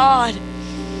will of God.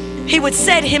 He would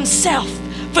set himself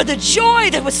for the joy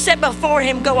that was set before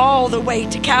him, go all the way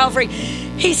to Calvary.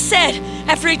 He said,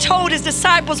 after he told his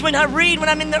disciples, when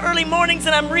I'm in the early mornings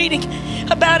and I'm reading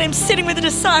about him sitting with the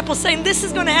disciples saying, this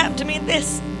is going to happen to me and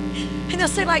this. And they'll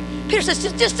say, like, Peter says,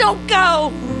 just don't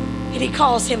go. And he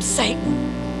calls him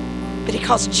Satan. But he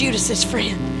calls Judas his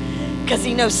friend because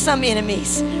he knows some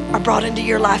enemies are brought into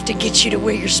your life to get you to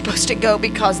where you're supposed to go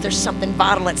because there's something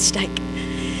vital at stake.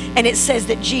 And it says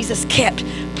that Jesus kept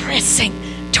pressing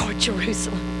toward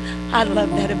Jerusalem. I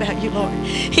love that about you, Lord.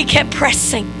 He kept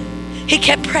pressing. He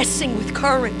kept pressing with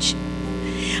courage.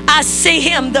 I see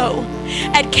him, though,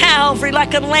 at Calvary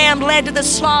like a lamb led to the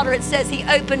slaughter. It says he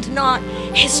opened not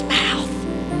his mouth.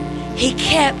 He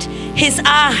kept his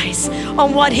eyes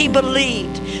on what he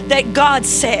believed, that God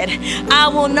said, I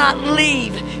will not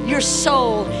leave your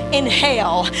soul in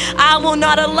hell. I will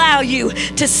not allow you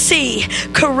to see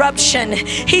corruption.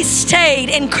 He stayed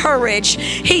in courage.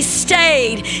 He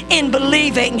stayed in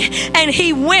believing. And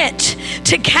he went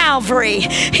to Calvary.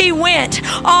 He went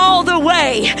all the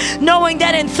way, knowing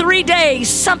that in 3 days,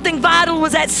 something vital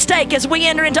was at stake as we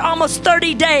enter into almost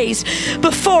 30 days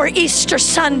before Easter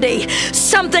Sunday.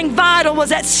 Something vital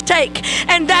was at stake.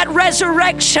 And that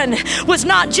resurrection was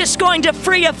not just going to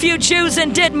free a few Jews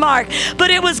in Denmark, but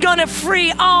it was was going to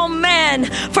free all men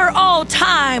for all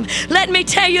time. Let me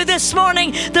tell you this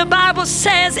morning, the Bible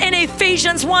says in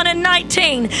Ephesians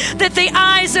 1:19 that the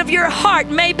eyes of your heart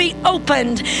may be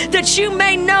opened, that you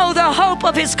may know the hope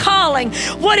of his calling.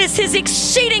 What is his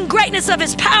exceeding greatness of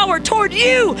his power toward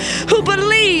you who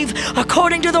believe,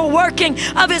 according to the working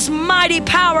of his mighty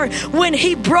power, when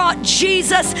he brought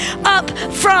Jesus up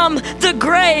from the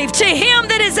grave. To him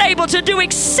that is able to do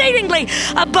exceedingly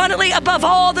abundantly above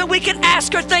all that we can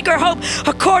ask or think or hope,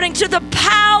 according to the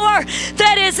power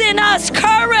that is in us.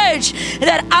 Courage,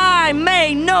 that I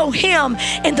may know him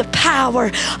in the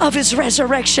power of his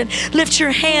resurrection. Lift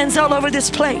your hands all over this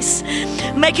place.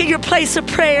 Make it your place of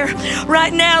prayer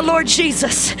right now. Lord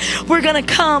Jesus, we're going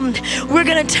to come. We're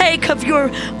going to take of your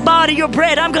body, your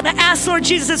bread. I'm going to ask, Lord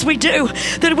Jesus, as we do,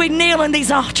 that we kneel in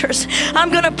these altars. I'm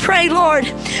going to pray, Lord,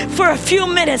 for a few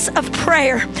minutes of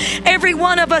prayer. Every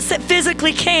one of us that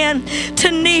physically can,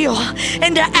 to kneel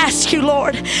and to ask you,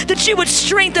 Lord, that you would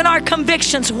strengthen our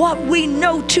convictions, what we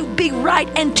know to be right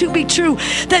and to be true,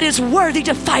 that is worthy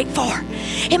to fight for.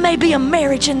 It may be a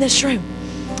marriage in this room.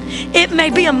 It may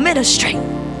be a ministry.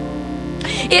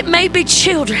 It may be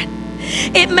children.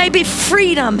 It may be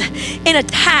freedom in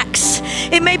attacks.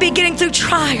 It may be getting through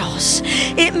trials.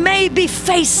 It may be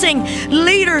facing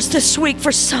leaders this week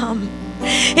for some.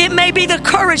 It may be the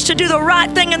courage to do the right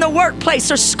thing in the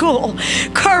workplace or school.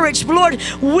 Courage, Lord,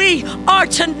 we are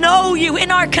to know you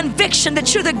in our conviction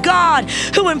that you're the God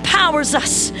who empowers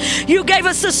us. You gave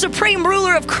us the supreme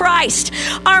ruler of Christ,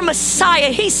 our Messiah.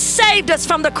 He saved us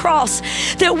from the cross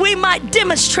that we might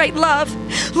demonstrate love.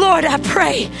 Lord, I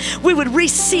pray we would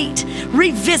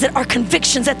revisit our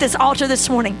convictions at this altar this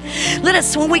morning. Let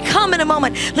us, when we come in a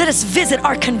moment, let us visit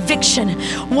our conviction,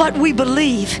 what we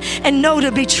believe and know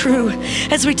to be true.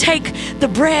 As we take the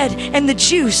bread and the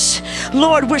juice,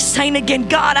 Lord, we're saying again,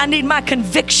 God, I need my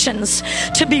convictions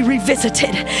to be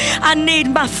revisited. I need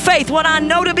my faith, what I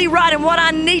know to be right and what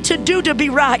I need to do to be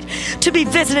right, to be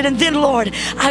visited. And then, Lord, I